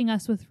be treating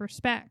us with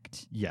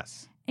respect.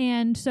 Yes.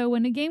 And so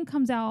when a game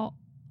comes out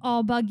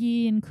all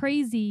buggy and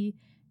crazy,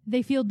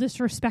 they feel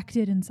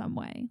disrespected in some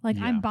way. Like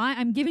Yeah.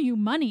 I'm giving you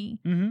money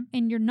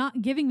and you're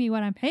not giving me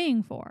what I'm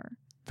paying for.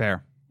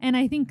 Fair. And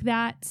I think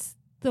that's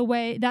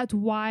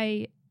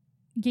why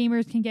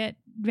gamers can get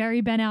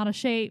very bent out of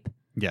shape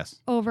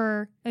Yes.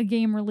 over a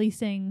game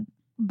releasing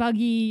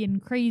buggy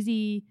and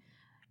crazy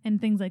and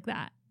things like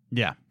that.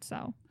 Yeah.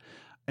 So,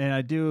 And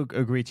I do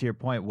agree to your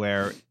point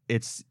where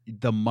it's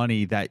the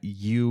money that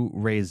you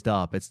raised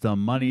up. It's the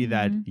money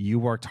that you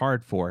worked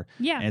hard for.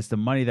 yeah, And it's the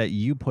money that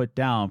you put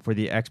down for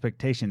the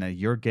expectation that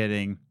you're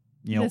getting,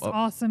 this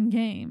awesome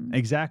game.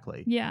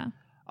 exactly. Yeah.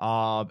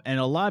 And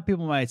a lot of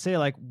people might say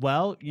like,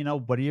 well,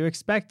 what are you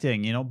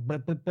expecting?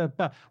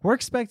 We're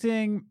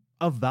expecting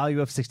a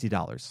value of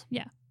 $60.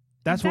 Yeah.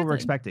 That's what we're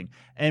Exactly. expecting.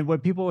 And when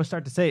people will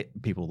start to say,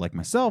 people like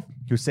myself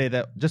who say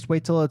that just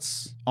wait till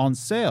it's on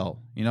sale.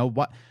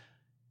 What?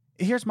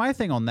 Here's my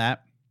thing on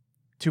that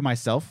to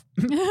myself.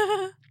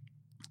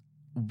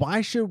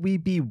 Why should we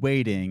be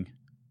waiting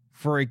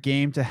for a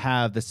game to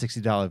have the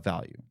 $60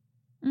 value?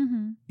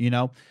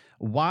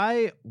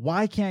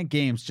 Why can't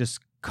games just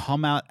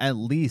come out at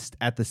least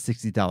at the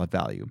 $60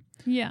 value?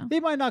 Yeah. They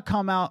might not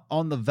come out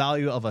on the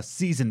value of a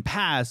season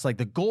pass, like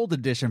the gold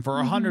edition for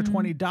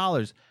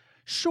 $120.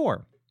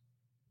 Sure.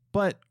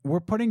 But we're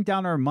putting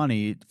down our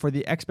money for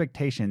the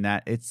expectation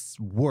that it's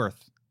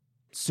worth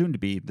soon to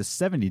be the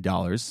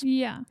 $70.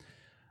 Yeah.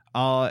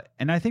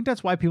 And I think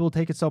that's why people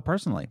take it so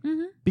personally,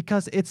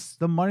 because it's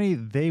the money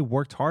they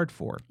worked hard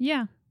for,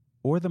 Yeah.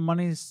 or the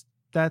monies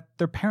that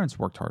their parents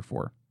worked hard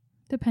for,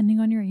 Depending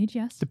on your age,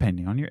 yes.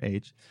 depending on your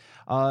age.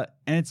 And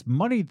it's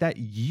money that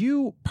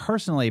you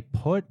personally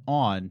put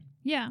on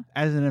Yeah.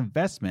 as an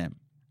investment.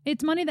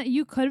 It's money that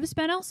you could have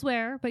spent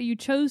elsewhere, but you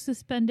chose to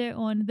spend it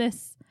on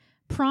this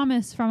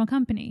promise from a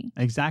company.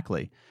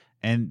 Exactly.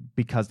 And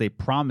because they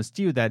promised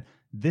you that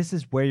this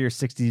is where your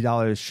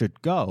 $60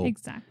 should go,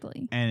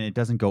 Exactly. and it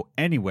doesn't go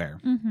anywhere.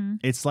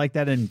 It's like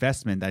that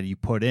investment that you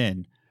put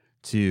in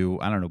to,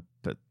 I don't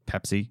know,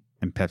 Pepsi,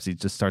 and Pepsi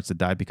just starts to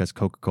die because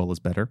Coca-Cola is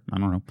better. I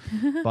don't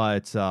know.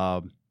 But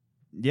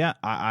yeah,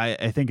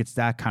 I think it's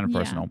that kind of Yeah.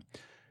 personal.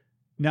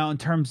 Now, in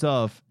terms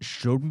of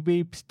should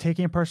we be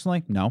taking it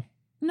personally? No,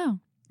 No.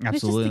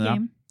 absolutely it's just a not.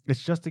 game.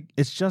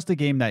 It's just a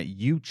game that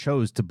you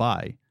chose to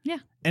buy. Yeah.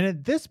 And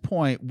at this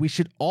point, we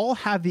should all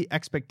have the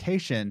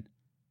expectation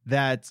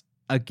that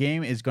a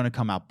game is going to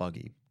come out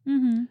buggy.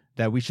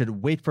 that we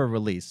should wait for a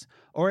release,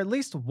 or at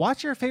least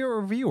watch your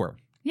favorite reviewer.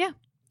 Yeah.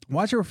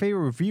 Watch your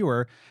favorite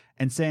reviewer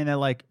and saying that,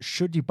 like,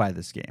 should you buy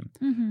this game?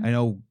 Mm-hmm. I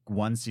know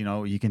ones,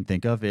 you can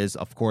think of is,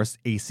 of course,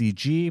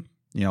 ACG.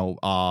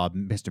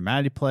 Mr.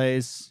 Matty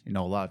Plays. A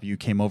lot of you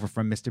came over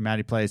from Mr.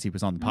 Matty Plays. He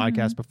was on the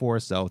podcast before,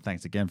 so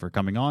thanks again for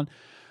coming on.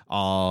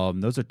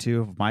 Those are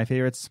two of my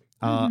favorites.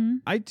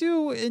 I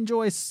do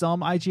enjoy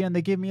some IGN.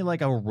 They give me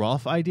like a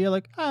rough idea,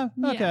 like,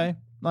 okay.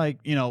 Like,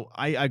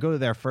 I go to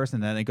there first,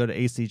 and then I go to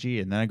ACG,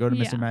 and then I go to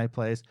Mr. Matty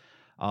Plays.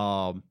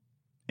 And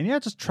yeah,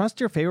 just trust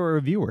your favorite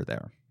reviewer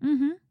there.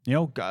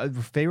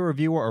 Favorite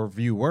reviewer or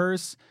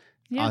reviewers.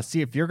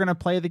 See if you're going to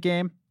play the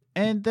game,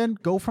 and then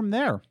go from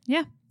there.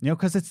 Yeah.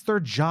 Because it's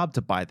their job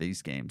to buy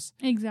these games.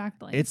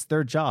 Exactly. It's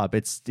their job.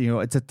 It's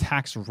it's a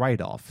tax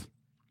write-off.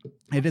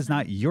 It is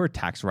not your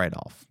tax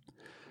write-off.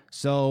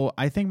 So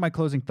I think my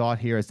closing thought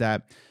here is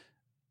that,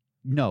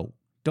 no,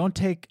 don't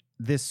take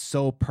this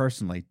so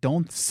personally.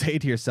 Don't say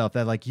to yourself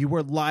that, like, you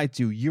were lied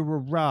to, you were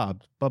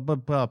robbed, blah, blah,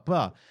 blah,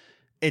 blah.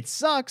 It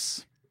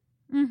sucks,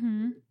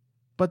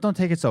 but don't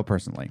take it so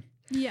personally.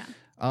 Yeah.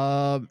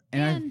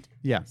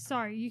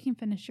 Sorry, you can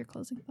finish your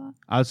closing thought.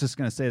 I was just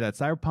going to say that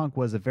Cyberpunk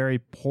was a very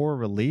poor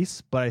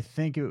release, but I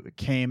think it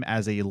came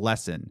as a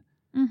lesson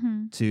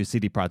to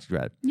CD Projekt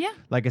Red. Yeah.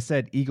 Like I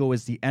said, ego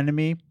is the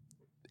enemy.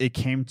 It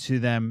came to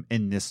them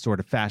in this sort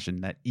of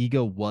fashion, that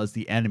ego was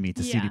the enemy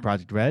to CD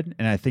Projekt Red,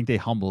 and I think they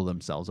humbled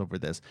themselves over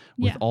this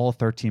with all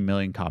 13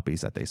 million copies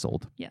that they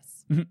sold.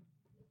 Yes.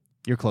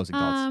 Your closing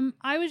thoughts.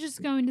 I was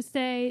just going to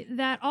say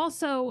that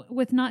also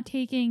with not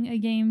taking a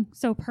game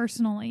so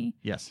personally.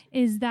 Yes.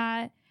 Is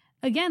that,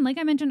 again, like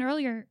I mentioned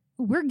earlier,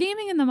 we're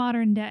gaming in the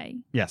modern day.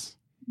 Yes.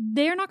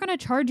 They're not going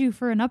to charge you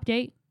for an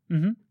update.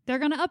 They're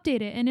going to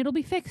update it, and it'll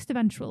be fixed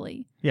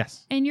eventually.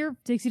 Yes. And your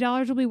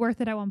 $60 will be worth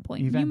it at one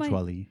point.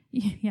 Eventually.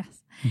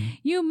 Yes.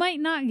 You might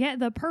not get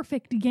the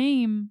perfect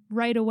game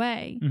right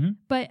away.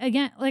 But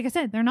again, like I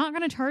said, they're not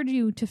going to charge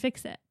you to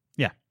fix it.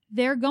 Yeah.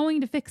 They're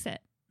going to fix it.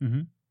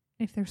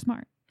 If they're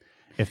smart.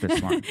 If they're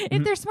smart.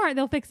 If they're smart,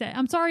 they'll fix it.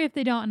 I'm sorry if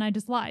they don't, and I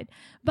just lied.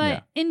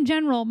 But in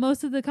general,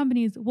 most of the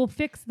companies will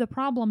fix the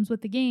problems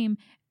with the game,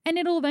 and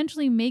it'll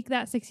eventually make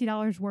that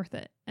 $60 worth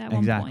it at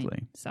one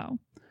point.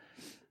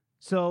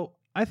 So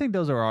I think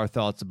those are our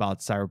thoughts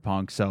about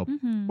Cyberpunk. So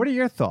what are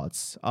your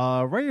thoughts?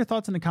 Write your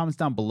thoughts in the comments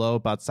down below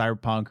about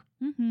Cyberpunk.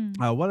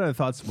 What other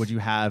thoughts would you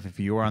have if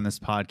you were on this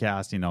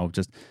podcast,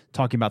 just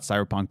talking about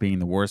Cyberpunk being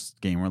the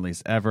worst game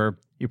release ever?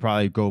 You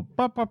probably go,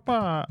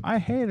 I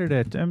hated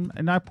it,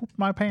 and I pooped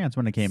my pants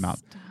when it came out.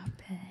 Stop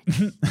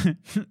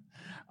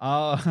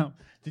it.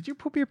 Did you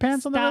poop your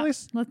pants on the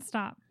release? Let's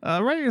stop.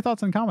 Write your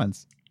thoughts in the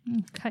comments. I'll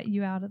cut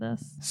you out of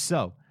this.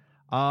 So,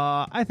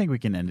 I think we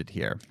can end it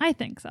here. I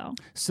think so.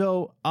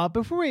 So,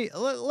 before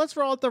let's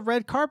roll out the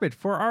red carpet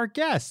for our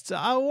guests.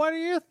 What do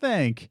you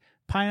think?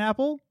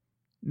 Pineapple?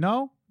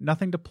 No?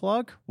 Nothing to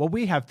plug? Well,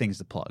 we have things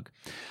to plug.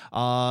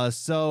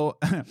 So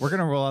we're going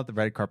to roll out the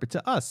red carpet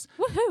to us.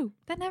 Woohoo!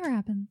 That never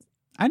happens.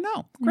 I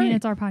know. Great. I mean,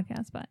 it's our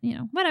podcast, but,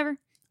 whatever.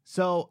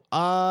 So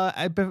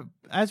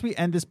as we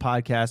end this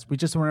podcast, we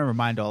just want to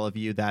remind all of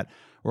you that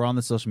we're on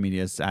the social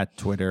medias at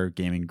Twitter,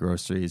 Gaming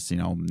Groceries,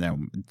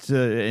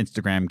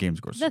 Instagram, Games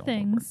Groceries. The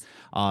things.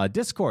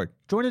 Discord.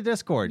 Join the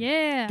Discord.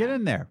 Yeah. Get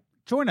in there.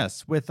 Join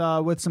us with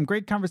some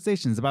great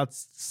conversations about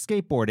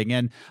skateboarding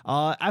and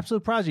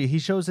Absolute Prodigy. He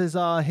shows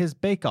his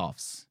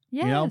bake-offs.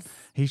 Yes.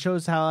 He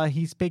shows how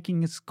he's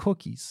baking his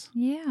cookies.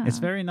 Yeah. It's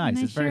very nice.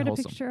 And it's very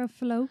wholesome. I shared a picture of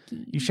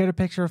Floki. You shared a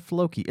picture of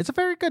Floki. It's a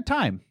very good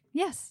time.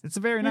 Yes. It's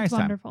a very nice time.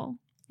 It's wonderful.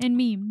 And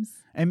memes.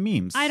 And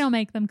memes. I don't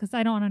make them because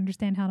I don't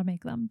understand how to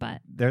make them,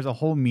 but there's a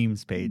whole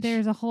memes page.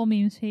 There's a whole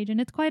memes page, and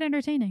it's quite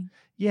entertaining.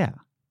 Yeah.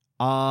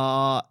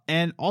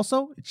 And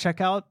also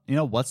check out,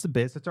 What's the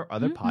Biz? It's our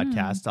other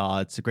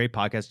podcast. It's a great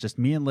podcast, just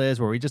me and Liz,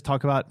 where we just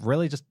talk about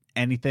really just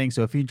anything.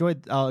 So if you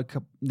enjoyed,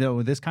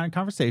 this kind of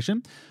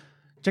conversation,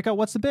 check out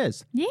What's the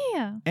Biz?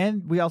 Yeah.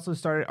 And we also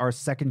started our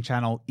second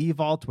channel,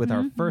 eVault, with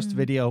our first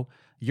video,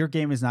 Your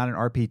Game is Not an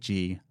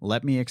RPG.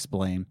 Let me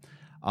explain.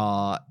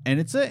 And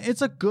it's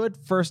a good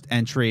first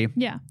entry.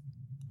 Yeah.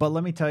 But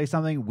let me tell you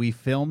something. We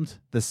filmed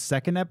the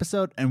second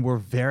episode, and we're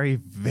very,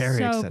 very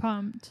excited. So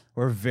pumped.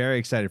 We're very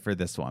excited for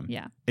this one.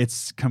 Yeah.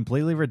 It's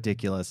completely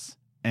ridiculous,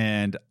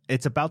 and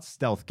it's about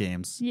stealth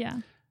games. Yeah.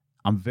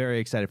 I'm very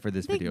excited for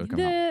this video to come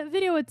out. The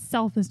video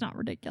itself is not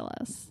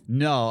ridiculous.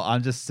 No,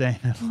 I'm just saying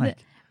that,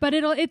 but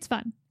it's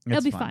fun.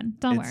 It'll be fun.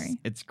 Don't worry.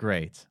 It's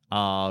great.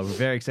 We're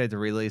very excited to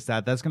release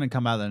that. That's going to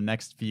come out in the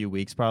next few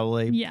weeks,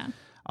 probably. Yeah.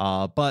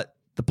 But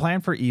the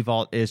plan for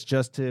eVault is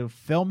just to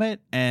film it,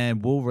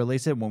 and we'll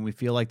release it when we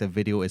feel like the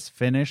video is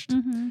finished.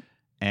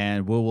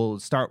 And we will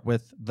start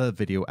with the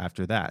video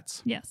after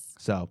that. Yes.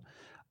 So,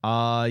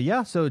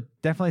 so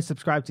definitely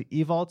subscribe to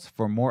eVault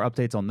for more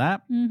updates on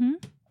that.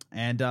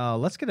 And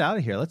let's get out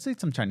of here. Let's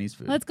eat some Chinese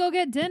food. Let's go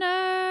get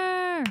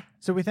dinner.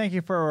 So we thank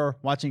you for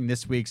watching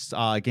this week's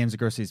Games and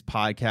Groceries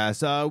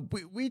podcast.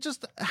 We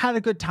just had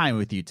a good time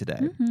with you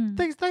today.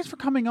 Thanks for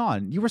coming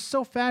on. You were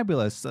so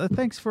fabulous.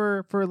 Thanks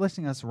for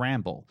listening to us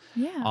ramble.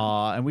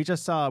 Yeah. And we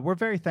just we're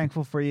very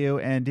thankful for you.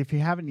 And if you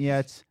haven't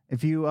yet,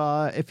 if you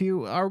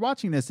are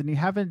watching this and you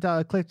haven't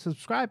clicked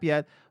subscribe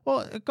yet,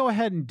 well, go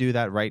ahead and do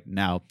that right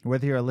now.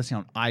 Whether you're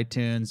listening on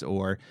iTunes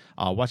or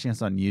watching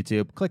us on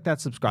YouTube, click that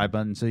subscribe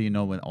button so you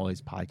know when all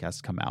these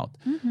podcasts come out.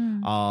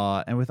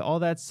 And with all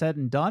that said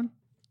and done,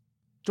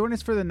 join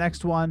us for the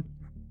next one.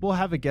 We'll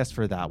have a guest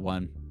for that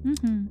one.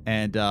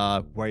 And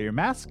wear your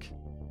mask.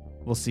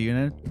 We'll see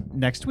you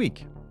next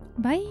week.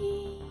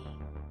 Bye.